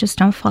okay. Just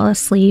don't fall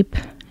asleep.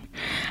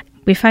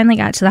 We finally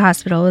got to the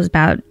hospital. It was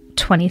about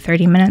 20,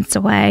 30 minutes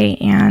away,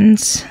 and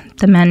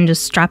the men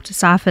just dropped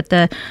us off at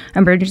the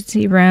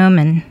emergency room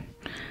and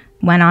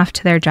went off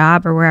to their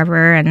job or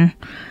wherever, and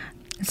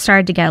it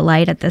started to get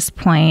light at this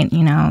point.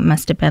 It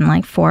must have been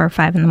like 4 or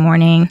 5 in the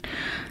morning.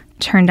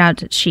 Turned out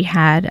that she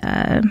had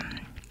a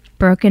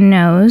broken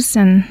nose,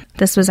 and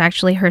this was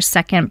actually her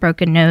second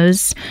broken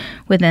nose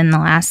within the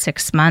last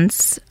 6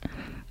 months.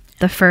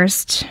 The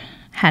first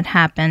had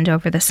happened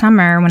over the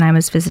summer when I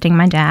was visiting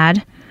my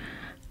dad.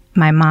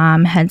 My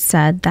mom had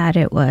said that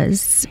it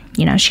was,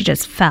 she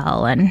just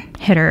fell and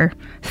hit her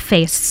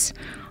face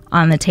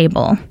on the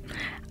table.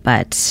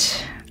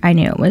 But I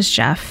knew it was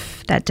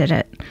Jeff that did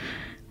it.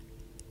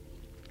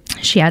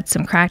 She had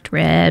some cracked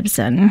ribs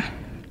and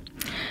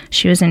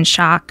she was in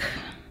shock,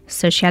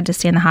 so she had to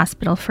stay in the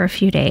hospital for a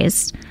few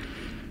days.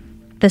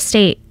 The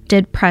state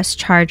did press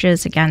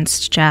charges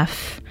against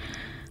Jeff,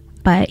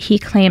 but he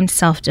claimed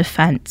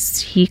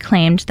self-defense. He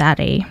claimed that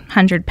a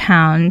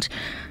 100-pound,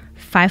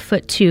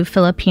 5'2"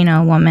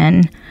 Filipino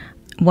woman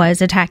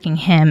was attacking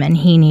him, and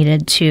he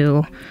needed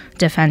to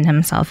defend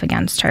himself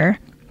against her.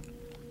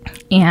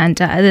 And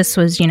this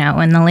was, in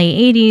the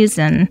late 80s,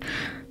 and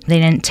they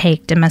didn't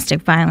take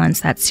domestic violence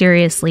that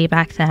seriously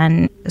back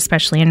then,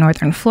 especially in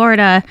northern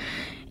Florida.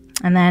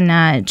 And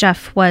then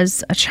Jeff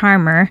was a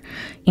charmer,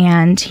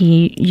 and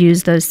he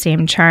used those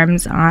same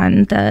charms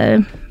on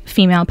the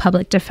female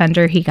public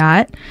defender he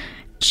got.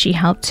 She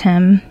helped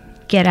him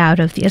get out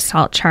of the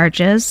assault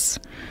charges.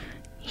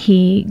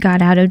 He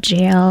got out of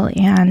jail,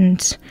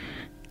 and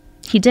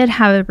he did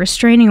have a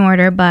restraining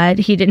order, but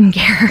he didn't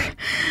care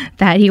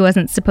that he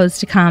wasn't supposed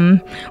to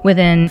come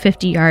within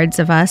 50 yards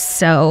of us.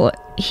 So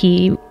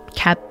he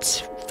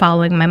kept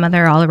following my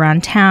mother all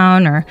around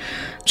town or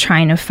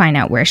trying to find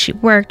out where she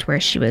worked,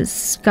 where she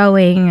was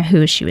going,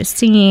 who she was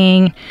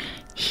seeing.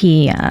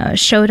 He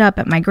showed up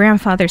at my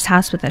grandfather's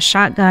house with a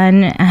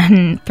shotgun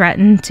and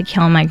threatened to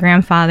kill my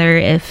grandfather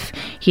if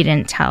he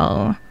didn't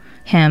tell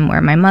him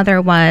where my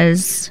mother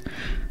was.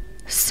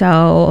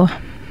 So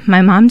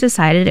my mom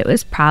decided it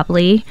was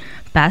probably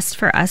best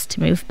for us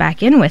to move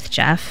back in with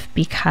Jeff,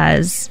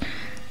 because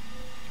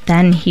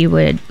then he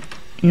would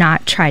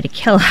not try to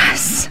kill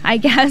us. I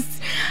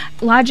guess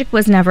logic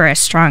was never a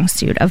strong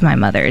suit of my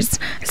mother's.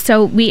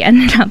 So we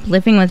ended up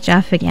living with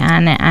Jeff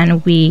again,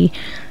 and we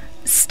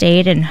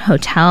stayed in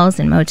hotels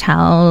and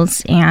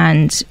motels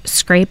and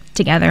scraped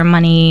together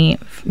money.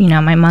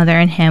 My mother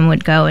and him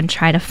would go and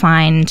try to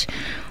find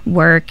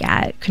work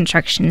at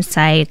construction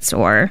sites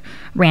or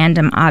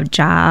random odd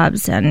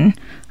jobs, and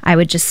I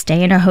would just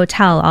stay in a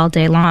hotel all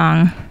day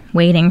long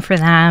waiting for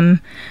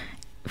them.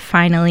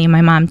 Finally,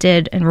 my mom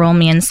did enroll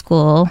me in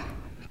school,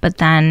 but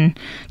then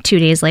 2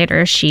 days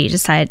later, she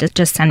decided to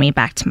just send me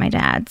back to my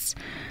dad's.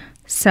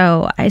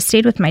 So I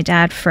stayed with my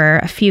dad for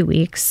a few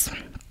weeks,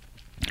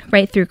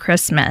 right through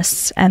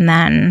Christmas, and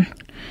then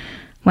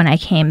when I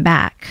came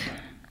back,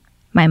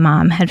 my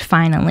mom had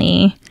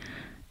finally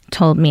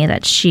told me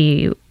that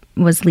she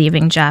was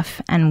leaving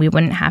Jeff and we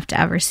wouldn't have to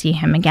ever see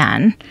him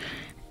again.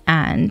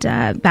 And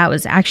that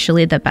was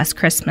actually the best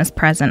Christmas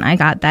present I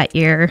got that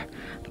year,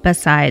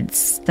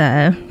 besides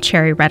the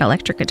cherry red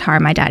electric guitar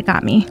my dad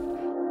got me.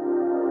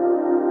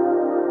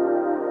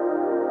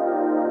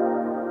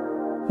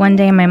 One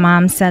day my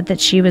mom said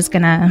that she was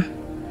going to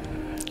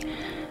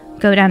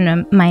go down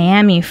to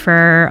Miami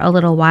for a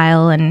little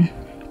while and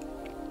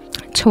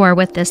tour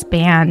with this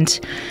band.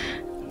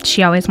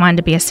 She always wanted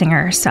to be a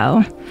singer,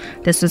 so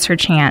this was her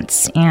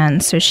chance.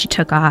 And so she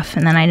took off,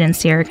 and then I didn't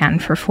see her again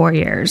for 4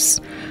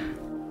 years.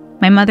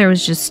 My mother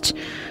was just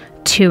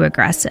too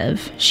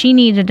aggressive. She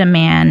needed a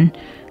man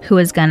who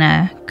was going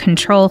to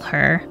control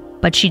her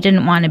but she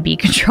didn't want to be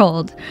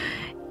controlled.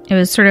 It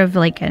was sort of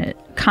like a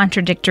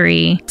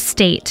contradictory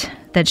state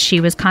that she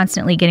was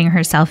constantly getting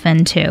herself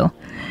into.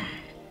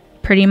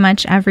 Pretty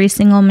much every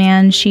single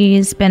man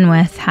she's been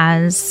with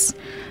has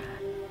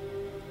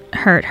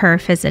hurt her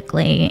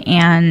physically,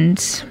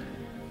 and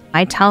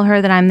I tell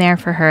her that I'm there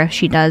for her if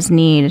she does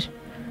need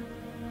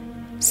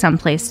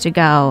someplace to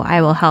go.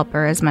 I will help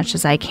her as much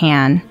as I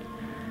can.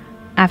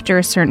 After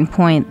a certain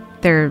point,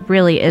 there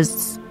really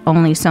is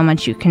only so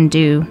much you can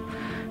do.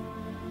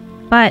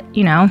 But,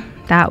 you know,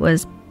 that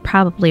was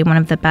probably one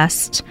of the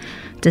best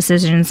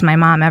decisions my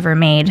mom ever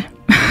made.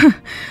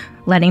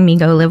 Letting me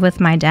go live with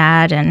my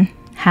dad and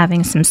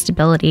having some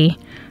stability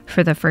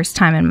for the first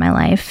time in my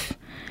life.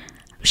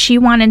 She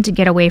wanted to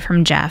get away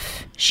from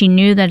Jeff. She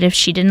knew that if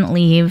she didn't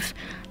leave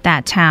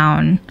that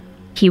town,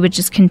 he would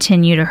just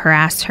continue to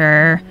harass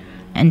her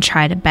and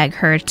try to beg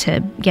her to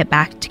get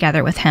back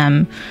together with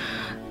him.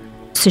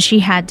 So she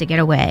had to get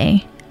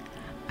away.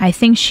 I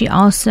think she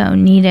also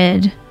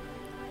needed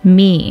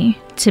me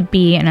to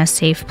be in a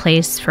safe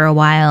place for a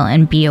while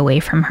and be away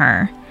from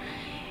her.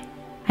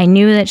 I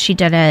knew that she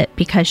did it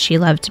because she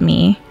loved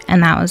me,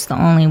 and that was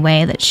the only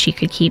way that she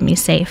could keep me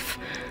safe,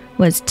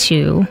 was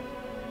to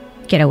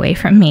get away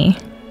from me.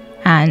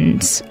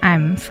 And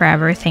I'm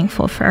forever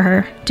thankful for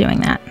her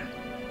doing that.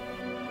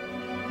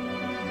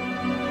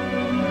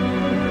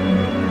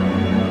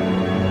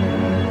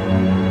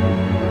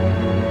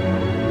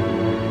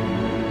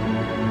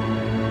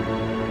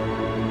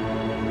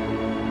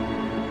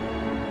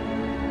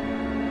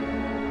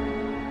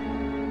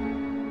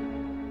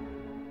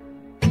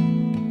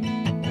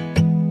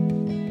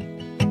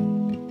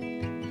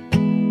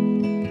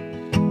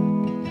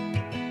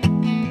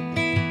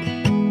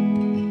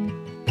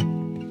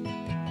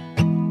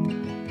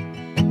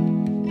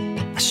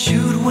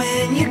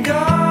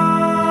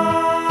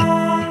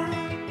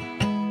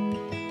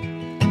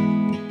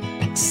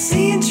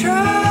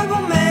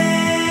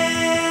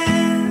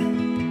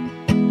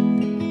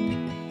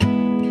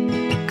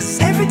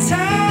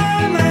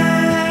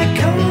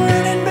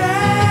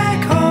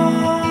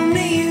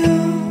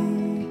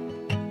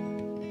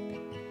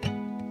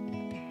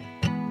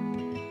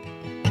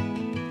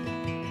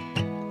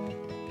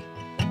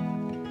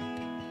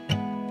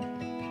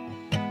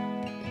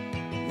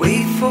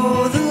 Wait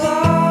for the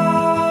law,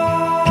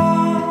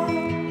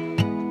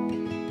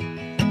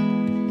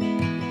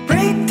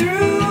 break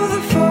through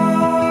the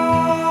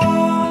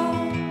fall.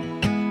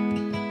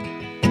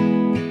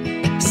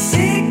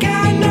 Say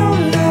got no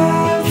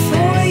love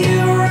for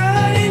you,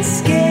 running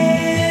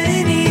scared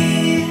in here.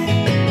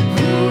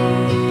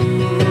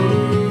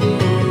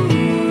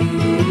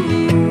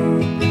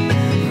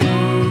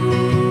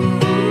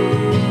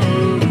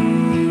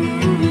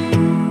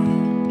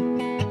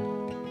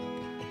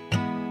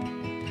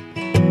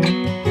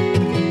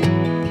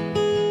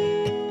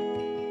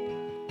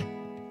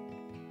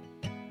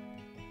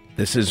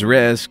 This is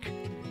Risk.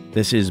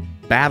 This is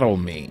Battle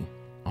Me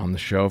on the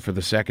show for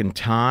the second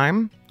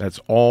time. That's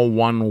all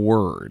one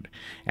word.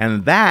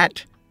 And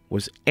that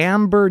was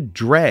Amber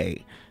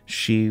Dre.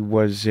 She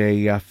was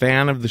a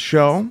fan of the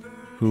show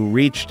who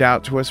reached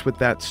out to us with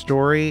that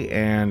story,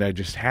 and I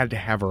just had to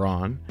have her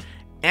on.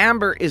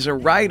 Amber is a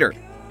writer,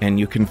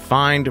 and you can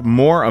find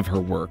more of her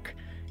work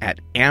at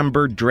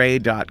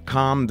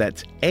amberdrea.com.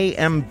 That's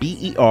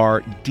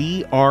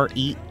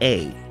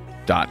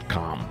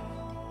AMBERDREA.com.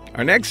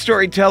 Our next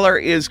storyteller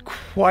is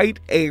quite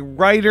a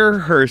writer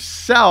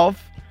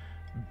herself.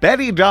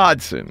 Betty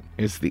Dodson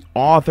is the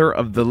author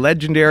of the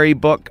legendary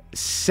book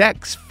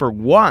Sex for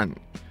One,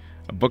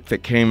 a book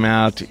that came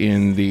out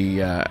in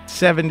the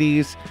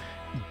 70s.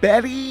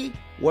 Betty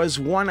was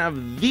one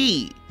of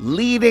the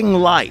leading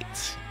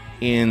lights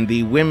in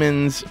the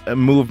women's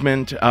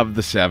movement of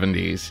the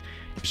 70s.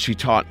 She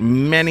taught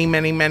many,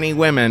 many, many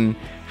women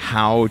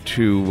how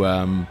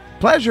to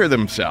pleasure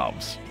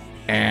themselves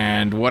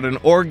and what an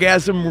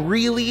orgasm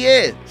really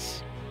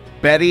is.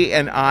 Betty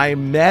and I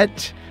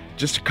met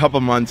just a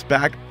couple months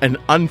back, an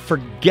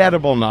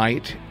unforgettable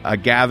night, a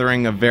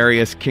gathering of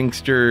various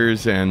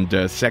kinksters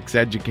and sex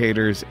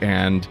educators,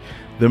 and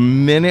the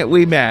minute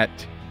we met,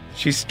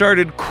 she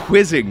started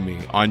quizzing me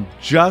on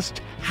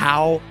just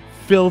how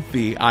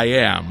filthy I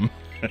am.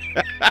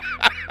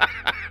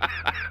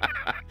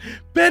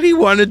 Betty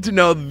wanted to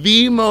know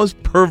the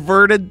most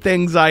perverted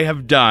things I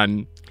have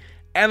done,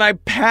 and I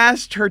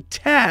passed her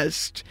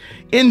test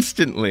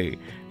instantly,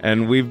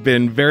 and we've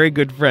been very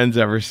good friends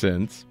ever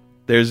since.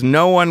 There's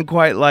no one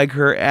quite like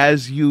her,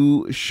 as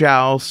you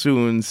shall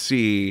soon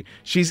see.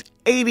 She's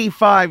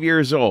 85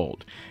 years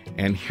old,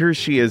 and here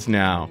she is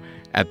now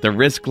at the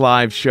Risk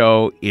Live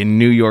show in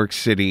New York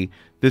City.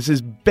 This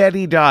is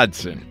Betty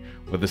Dodson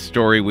with a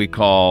story we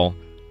call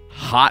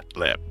Hot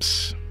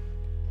Lips.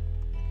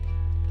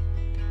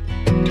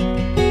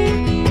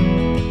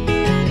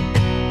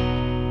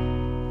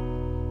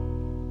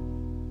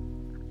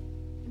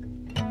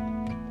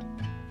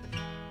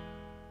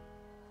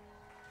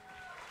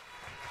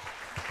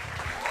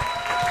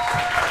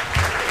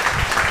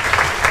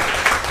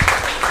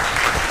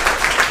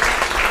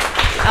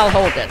 I'll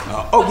hold it.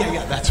 Oh,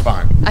 yeah, that's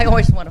fine. I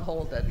always want to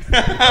hold it.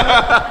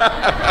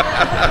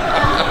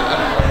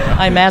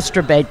 I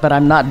masturbate, but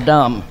I'm not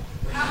dumb.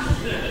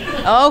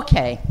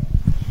 Okay.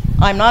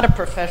 I'm not a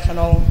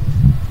professional,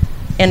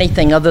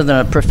 anything other than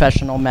a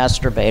professional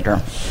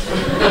masturbator.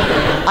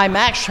 I'm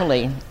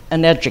actually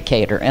an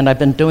educator, and I've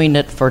been doing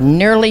it for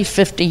nearly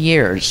 50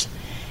 years.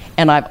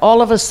 And I've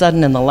all of a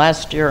sudden, in the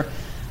last year,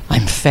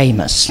 I'm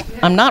famous.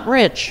 I'm not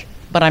rich,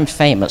 but I'm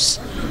famous.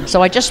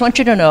 So I just want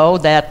you to know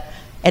that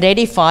at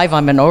 85,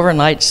 I'm an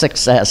overnight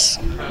success.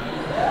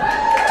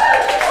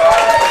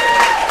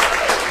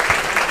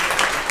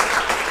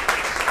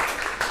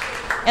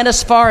 And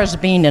as far as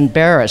being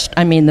embarrassed,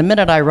 I mean, the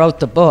minute I wrote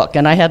the book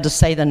and I had to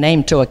say the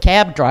name to a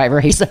cab driver,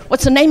 he said,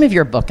 "What's the name of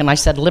your book?" And I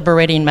said,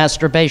 "Liberating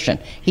Masturbation."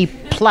 He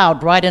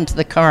plowed right into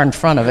the car in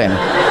front of him.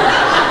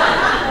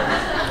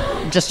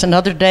 Just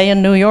another day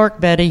in New York,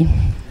 Betty.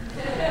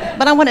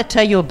 But I want to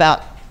tell you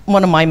about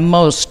one of my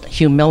most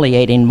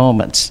humiliating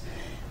moments.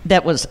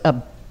 That was a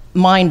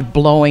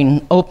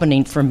mind-blowing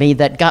opening for me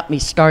that got me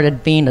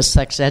started being a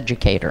sex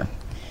educator.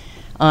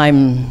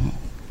 I'm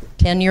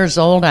 10 years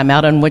old. I'm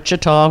out in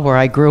Wichita where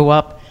I grew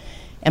up,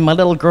 and my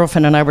little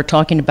girlfriend and I were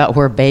talking about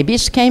where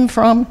babies came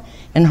from,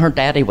 and her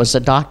daddy was a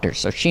doctor,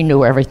 so she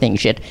knew everything.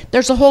 She had,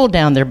 "There's a hole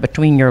down there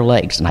between your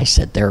legs." And I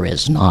said, "There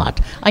is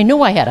not." I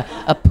knew I had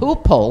a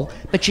poop hole,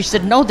 but she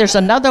said, "No, there's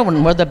another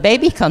one where the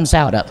baby comes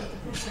out of."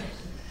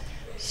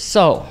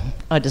 So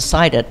I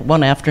decided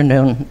one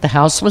afternoon, the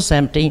house was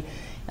empty,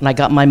 and I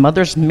got my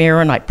mother's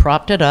mirror and I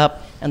propped it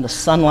up, and the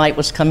sunlight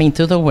was coming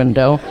through the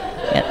window,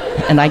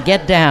 and I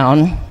get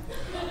down,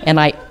 and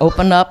I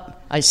open up,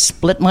 I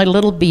split my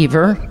little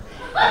beaver,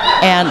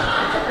 and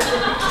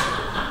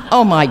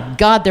oh my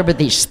God, there were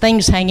these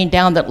things hanging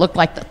down that looked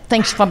like the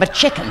things from a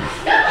chicken.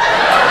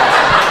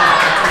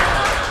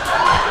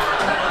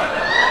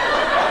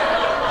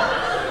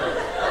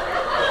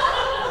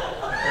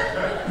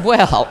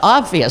 Well,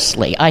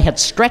 obviously, I had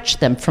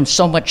stretched them from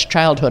so much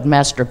childhood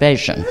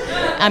masturbation.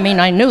 I mean,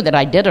 I knew that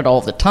I did it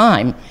all the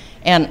time,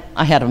 and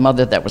I had a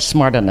mother that was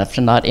smart enough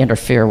to not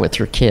interfere with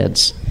her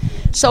kids.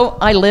 So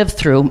I lived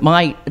through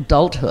my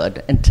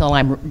adulthood until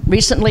I'm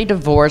recently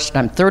divorced.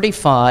 I'm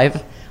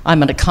 35.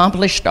 I'm an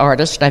accomplished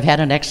artist. I've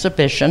had an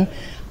exhibition,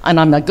 and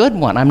I'm a good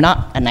one. I'm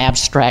not an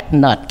abstract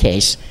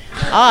nutcase.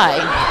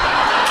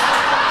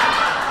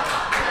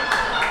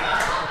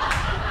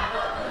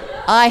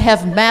 I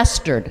have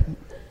mastered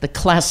the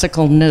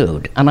classical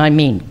nude, and I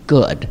mean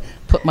good.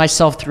 Put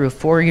myself through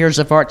 4 years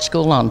of art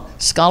school on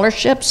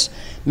scholarships,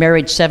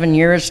 married 7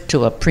 years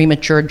to a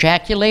premature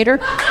ejaculator,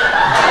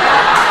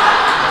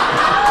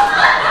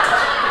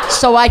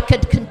 so I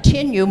could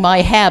continue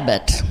my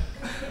habit,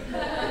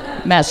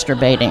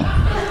 masturbating.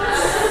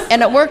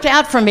 And it worked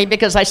out for me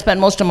because I spent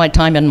most of my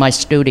time in my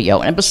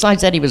studio, and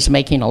besides that, he was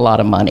making a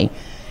lot of money.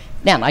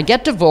 Now, I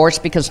get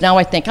divorced because now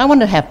I think I want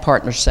to have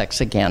partner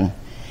sex again.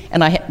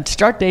 And I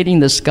start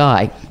dating this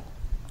guy,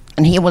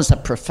 and he was a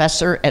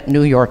professor at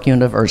New York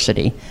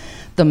University.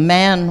 The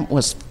man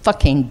was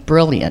fucking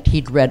brilliant.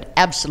 He'd read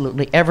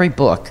absolutely every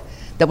book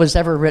that was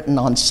ever written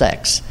on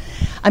sex.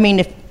 I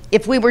mean,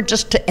 if we were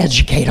just to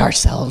educate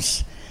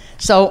ourselves.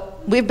 So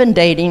we've been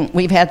dating,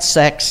 we've had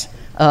sex.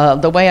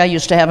 The way I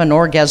used to have an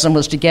orgasm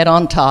was to get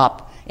on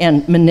top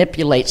and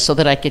manipulate so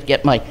that I could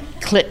get my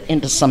clit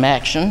into some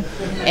action.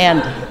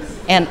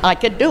 And I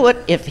could do it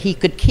if he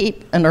could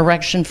keep an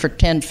erection for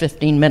 10,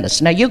 15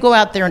 minutes. Now, you go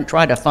out there and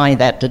try to find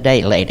that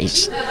today,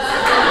 ladies.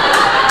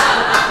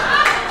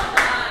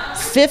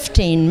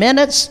 15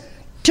 minutes,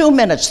 2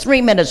 minutes,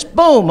 3 minutes,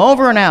 boom,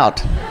 over and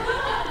out.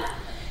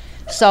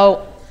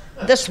 So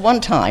this one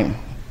time,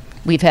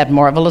 we've had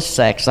marvelous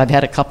sex. I've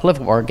had a couple of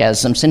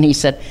orgasms, and he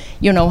said,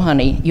 "You know,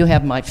 honey, you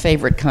have my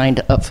favorite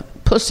kind of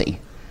pussy."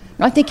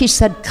 And I think he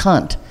said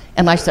cunt.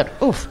 And I said,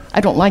 "Oof, I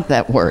don't like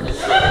that word."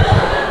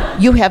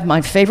 "You have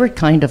my favorite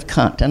kind of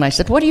cunt." And I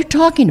said, "What are you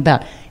talking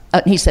about?"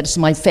 And he said, "It's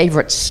my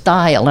favorite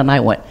style." And I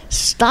went,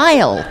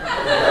 "Style?"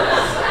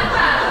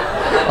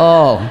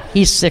 Oh,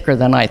 he's sicker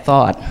than I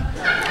thought.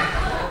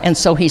 And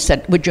so he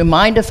said, "Would you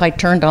mind if I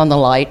turned on the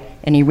light?"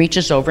 And he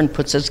reaches over and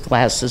puts his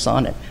glasses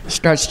on it,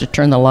 starts to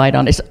turn the light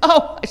on. He said,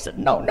 "Oh!" I said,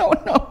 no.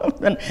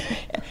 And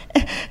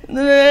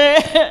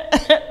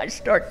I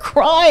start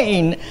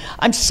crying.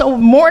 I'm so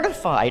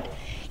mortified.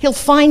 He'll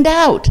find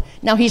out.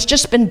 Now, he's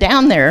just been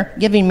down there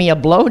giving me a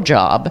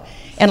blowjob,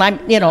 and I'm,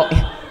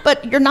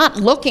 but you're not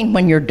looking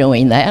when you're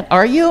doing that,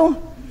 are you?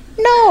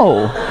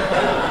 No.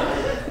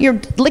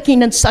 You're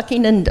licking and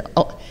sucking and...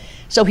 Oh.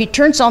 So he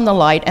turns on the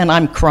light, and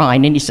I'm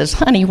crying, and he says,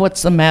 "Honey,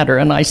 what's the matter?"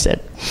 And I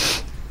said,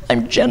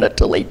 "I'm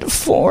genitally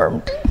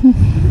deformed."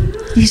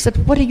 He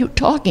said, "What are you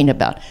talking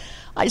about?"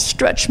 I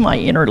stretched my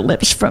inner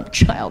lips from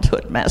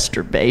childhood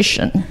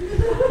masturbation.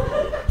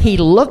 He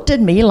looked at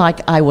me like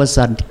I was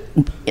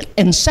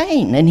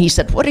insane, and he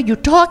said, "What are you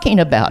talking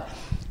about?"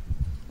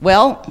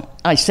 Well,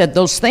 I said,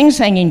 "Those things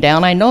hanging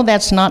down, I know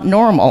that's not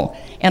normal."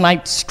 And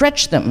I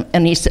stretched them,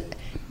 and he said,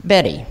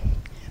 "Betty,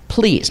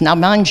 please." Now,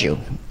 mind you,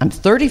 I'm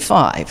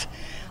 35.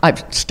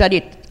 I've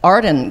studied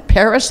art in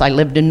Paris. I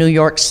lived in New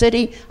York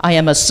City. I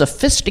am a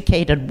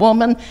sophisticated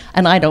woman,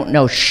 and I don't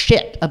know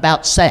shit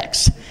about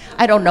sex.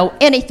 I don't know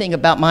anything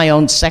about my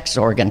own sex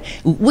organ.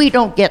 We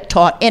don't get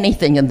taught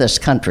anything in this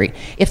country.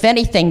 If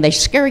anything, they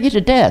scare you to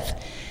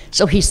death.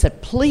 So he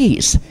said,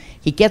 please.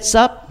 He gets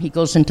up, he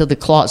goes into the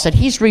closet.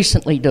 He's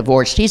recently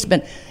divorced. He's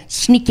been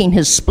sneaking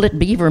his Split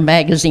Beaver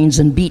magazines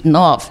and beaten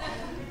off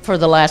for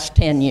the last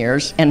 10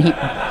 years. And he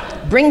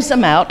brings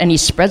them out and he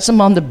spreads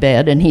them on the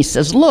bed and he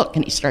says, look,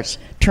 and he starts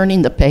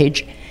turning the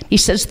page. He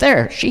says,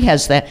 there, she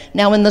has that.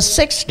 Now in the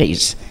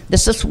 60s,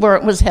 this is where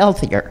it was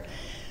healthier.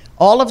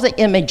 All of the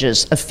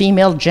images of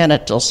female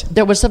genitals,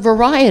 there was a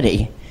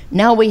variety.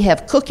 Now we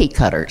have cookie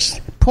cutters.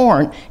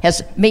 Porn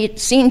has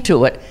seen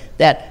to it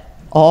that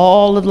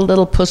all of the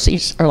little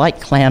pussies are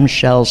like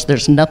clamshells.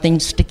 There's nothing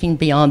sticking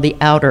beyond the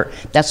outer.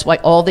 That's why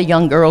all the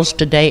young girls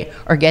today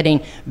are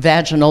getting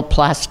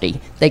vaginoplasty.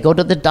 They go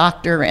to the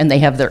doctor and they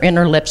have their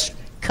inner lips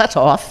cut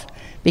off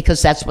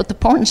because that's what the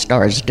porn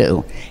stars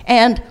do.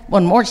 And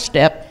one more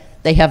step,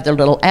 they have their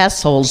little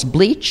assholes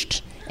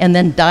bleached and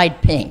then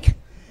dyed pink.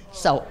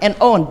 So, and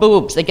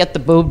boobs. They get the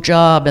boob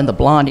job and the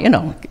blonde, you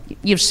know,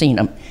 you've seen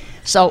them.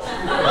 So,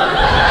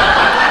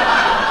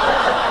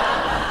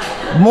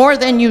 more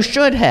than you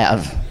should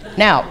have.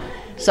 Now,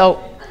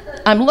 so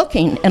I'm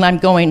looking and I'm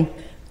going,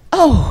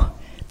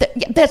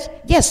 that's,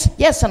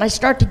 yes, and I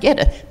start to get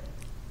it.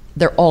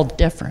 They're all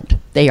different.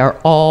 They are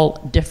all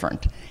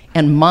different.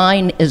 And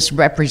mine is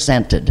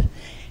represented.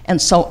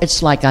 And so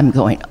it's like I'm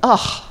going,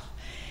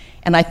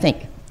 and I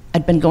think,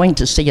 I'd been going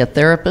to see a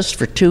therapist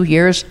for 2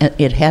 years, and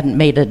it hadn't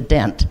made a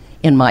dent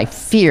in my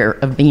fear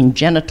of being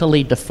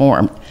genitally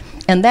deformed.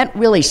 And that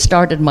really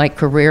started my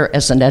career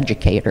as an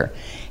educator.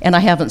 And I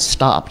haven't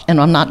stopped,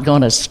 and I'm not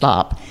going to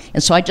stop.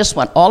 And so I just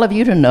want all of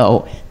you to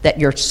know that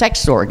your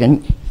sex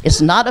organ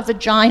is not a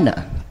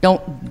vagina.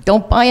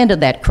 Don't buy into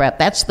that crap.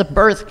 That's the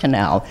birth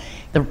canal.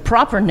 The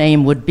proper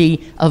name would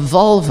be a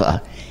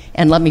vulva.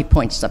 And let me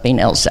point something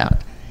else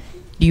out.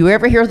 Do you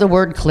ever hear the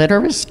word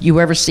clitoris? Do you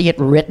ever see it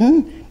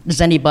written? Does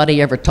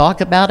anybody ever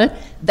talk about it?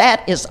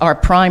 That is our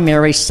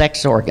primary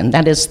sex organ.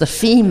 That is the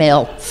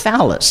female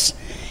phallus.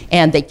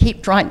 And they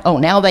keep trying,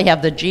 now they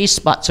have the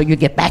G-spot, so you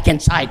get back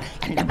inside.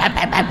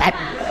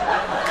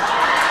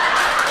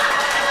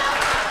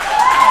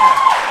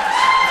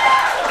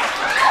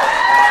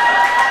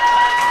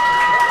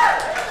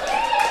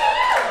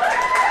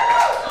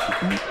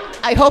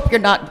 I hope you're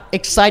not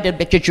excited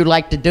because you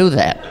like to do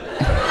that.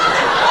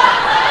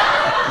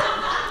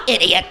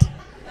 Idiot.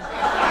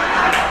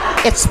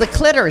 It's the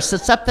clitoris.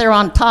 It's up there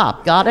on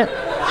top. Got it?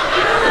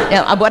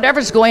 Yeah,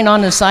 whatever's going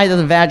on inside of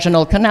the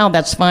vaginal canal,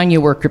 that's fine.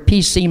 You work your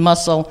PC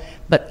muscle,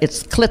 but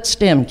it's clit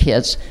stim,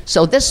 kids.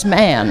 So this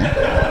man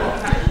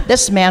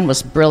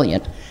was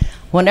brilliant.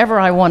 Whenever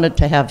I wanted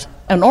to have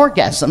an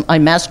orgasm, I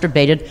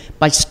masturbated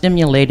by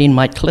stimulating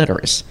my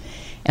clitoris.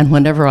 And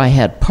whenever I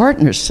had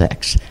partner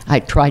sex,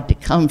 I tried to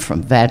come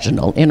from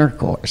vaginal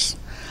intercourse.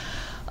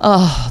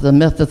 Oh, the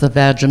myth of the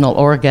vaginal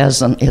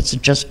orgasm,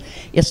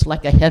 it's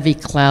like a heavy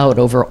cloud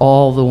over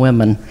all the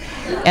women.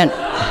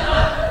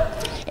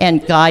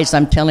 And guys,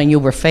 I'm telling you,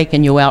 we're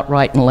faking you out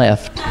right and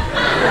left.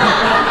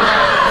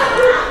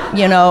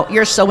 You know,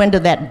 you're so into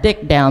that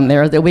dick down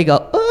there that we go,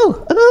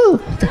 ooh.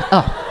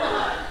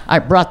 Oh, I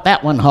brought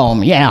that one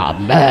home, yeah.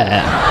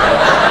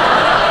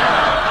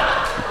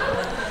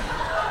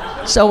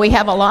 So we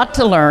have a lot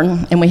to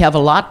learn, and we have a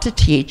lot to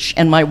teach,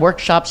 and my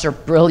workshops are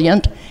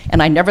brilliant,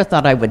 and I never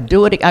thought I would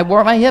do it. I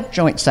wore my hip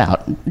joints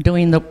out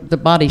doing the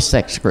body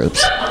sex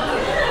groups,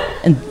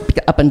 and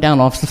up and down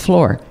off the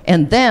floor.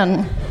 And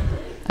then,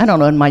 I don't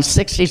know, in my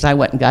 60s, I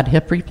went and got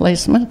hip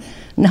replacement.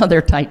 Now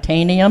they're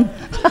titanium.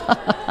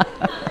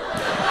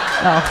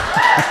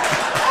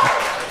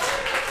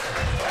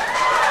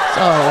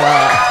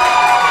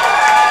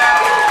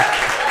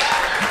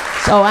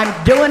 So I'm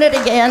doing it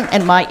again,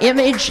 and my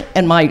image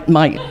and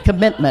my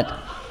commitment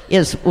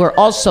is we're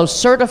also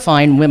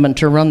certifying women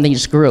to run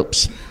these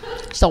groups.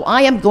 So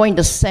I am going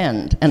to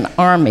send an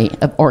army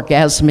of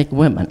orgasmic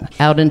women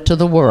out into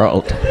the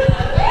world.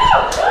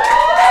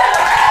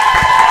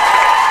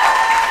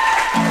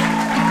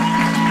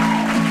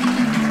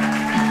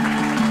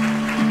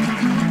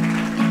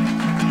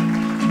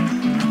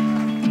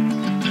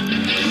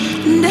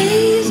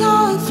 Days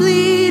are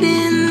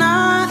fleeting,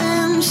 I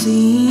am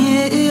seeing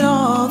it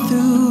all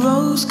through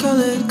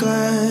rose-colored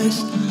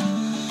glass.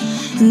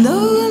 And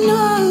though I'm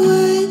not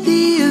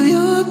worthy of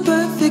your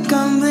perfect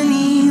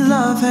company,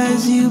 love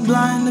has you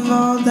blind of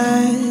all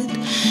that.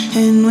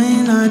 And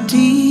when our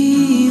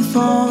teeth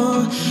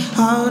fall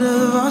out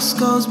of our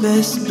skulls,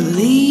 best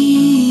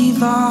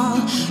believe I'll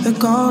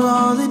recall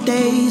all the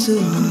days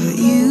of our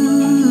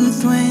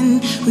youth when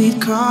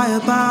we'd cry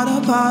about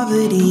our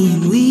poverty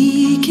and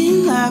we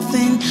can laugh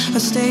in a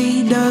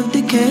state of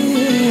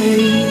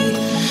decay.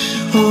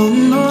 Oh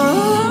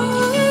no.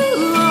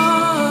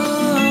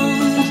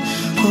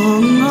 Oh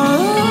no.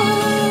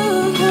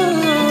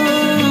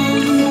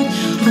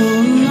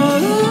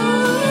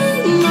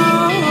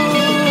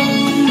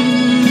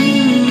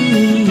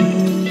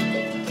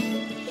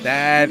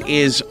 that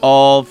is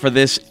all for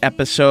this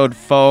episode,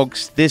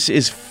 folks. This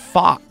is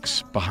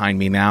Fox behind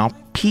me now.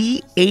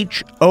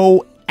 P-H-O-X.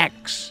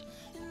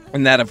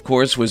 And that, of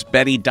course, was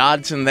Betty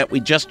Dodson that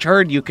we just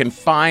heard. You can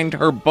find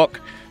her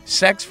book,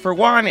 Sex for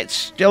One. It's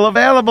still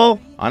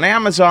available on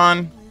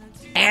Amazon.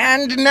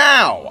 And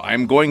now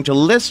I'm going to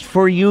list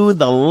for you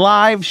the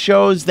live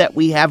shows that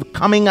we have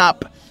coming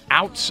up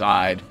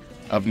outside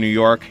of New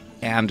York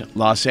and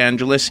Los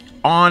Angeles.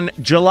 On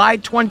July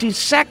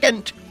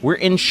 22nd, we're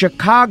in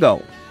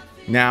Chicago.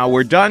 Now,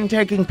 we're done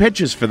taking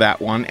pitches for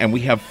that one, and we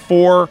have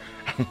 4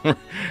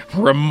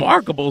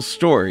 remarkable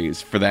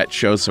stories for that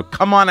show. So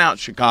come on out,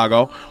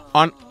 Chicago.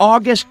 On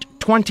August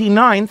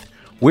 29th,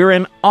 we're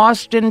in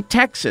Austin,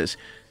 Texas.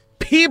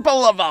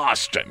 People of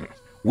Austin,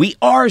 we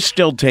are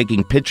still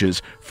taking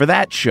pitches for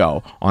that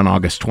show on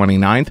August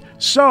 29th.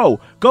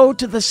 So go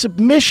to the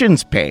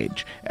submissions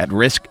page at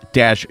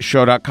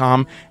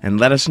risk-show.com and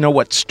let us know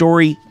what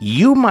story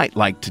you might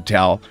like to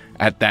tell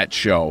at that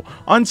show.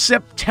 On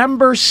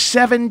September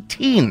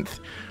 17th,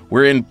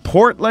 we're in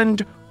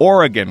Portland,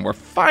 Oregon. We're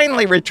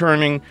finally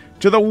returning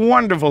to the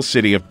wonderful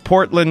city of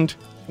Portland,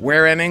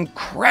 where an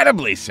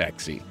incredibly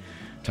sexy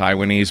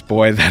Taiwanese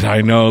boy that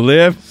I know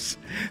lives.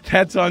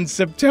 That's on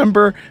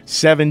September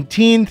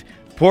 17th.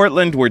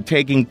 Portland, we're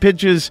taking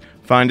pitches.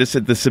 Find us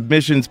at the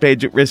submissions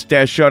page at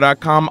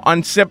risk-show.com.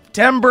 On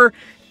September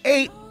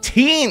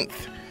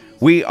 18th,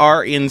 we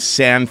are in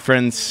San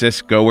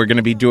Francisco. We're going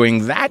to be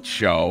doing that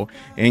show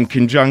in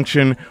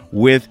conjunction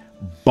with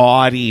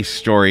Body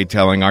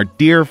Storytelling, our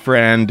dear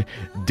friend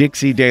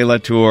Dixie De La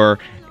Tour,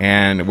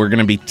 and we're going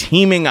to be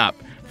teaming up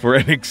for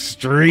an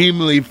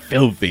extremely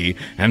filthy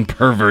and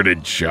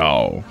perverted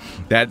show.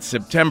 That's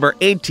September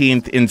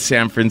 18th in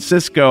San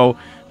Francisco.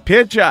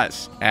 Pitch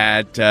us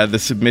at the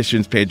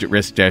submissions page at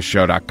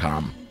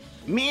risk-show.com.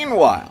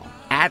 Meanwhile,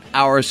 at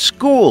our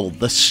school,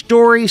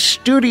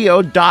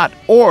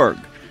 thestorystudio.org,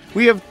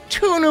 we have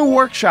 2 new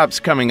workshops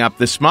coming up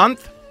this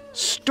month.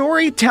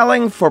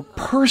 Storytelling for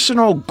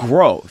Personal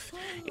Growth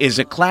is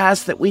a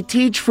class that we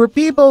teach for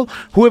people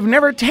who have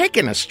never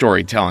taken a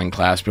storytelling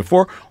class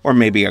before, or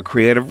maybe a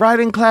creative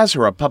writing class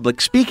or a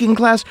public speaking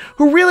class,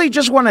 who really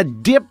just want to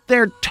dip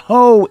their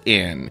toe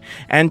in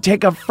and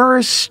take a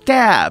first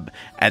stab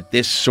at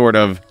this sort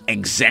of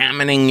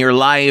examining your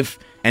life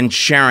and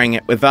sharing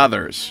it with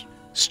others.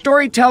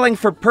 Storytelling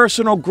for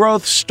Personal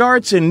Growth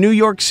starts in New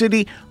York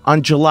City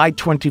on July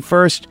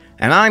 21st,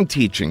 and I'm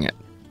teaching it.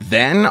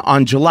 Then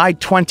on July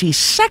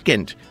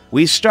 22nd,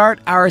 we start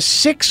our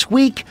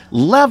 6-week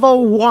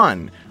Level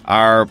 1,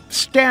 our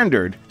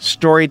standard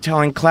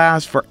storytelling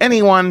class for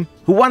anyone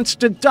who wants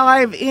to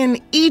dive in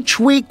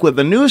each week with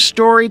a new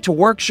story to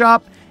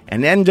workshop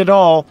and end it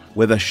all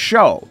with a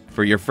show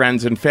for your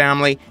friends and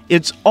family.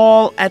 It's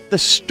all at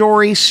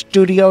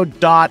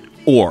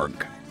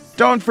thestorystudio.org.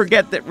 Don't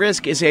forget that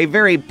Risk is a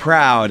very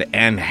proud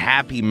and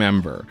happy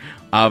member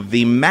of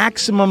the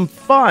Maximum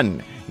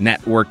Fun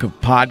network of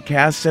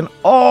podcasts, and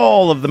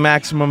all of the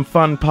Maximum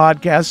Fun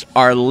podcasts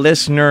are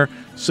listener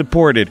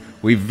supported.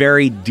 We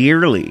very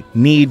dearly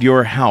need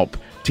your help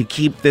to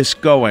keep this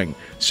going.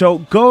 So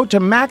go to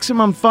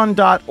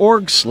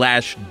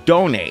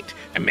MaximumFun.org/donate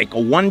and make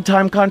a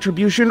one-time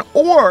contribution,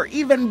 or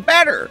even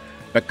better,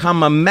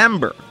 become a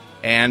member,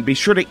 and be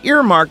sure to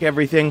earmark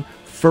everything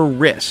for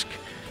Risk.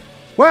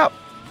 Well,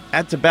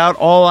 that's about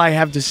all I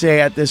have to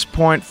say at this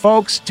point,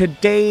 folks.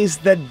 Today's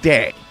the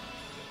day.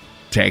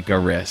 Take a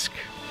risk.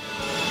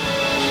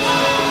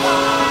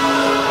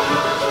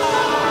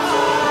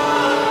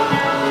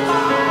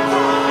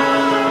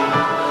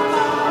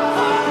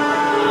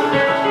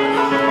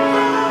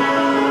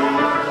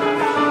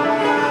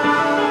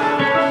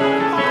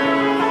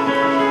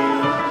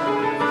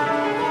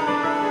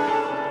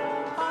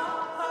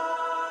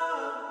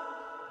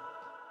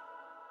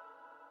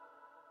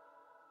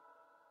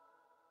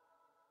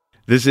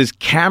 This is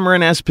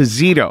Cameron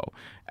Esposito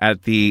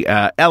at the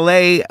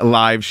LA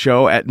live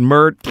show at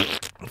Mert.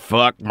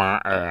 Fuck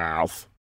my ass.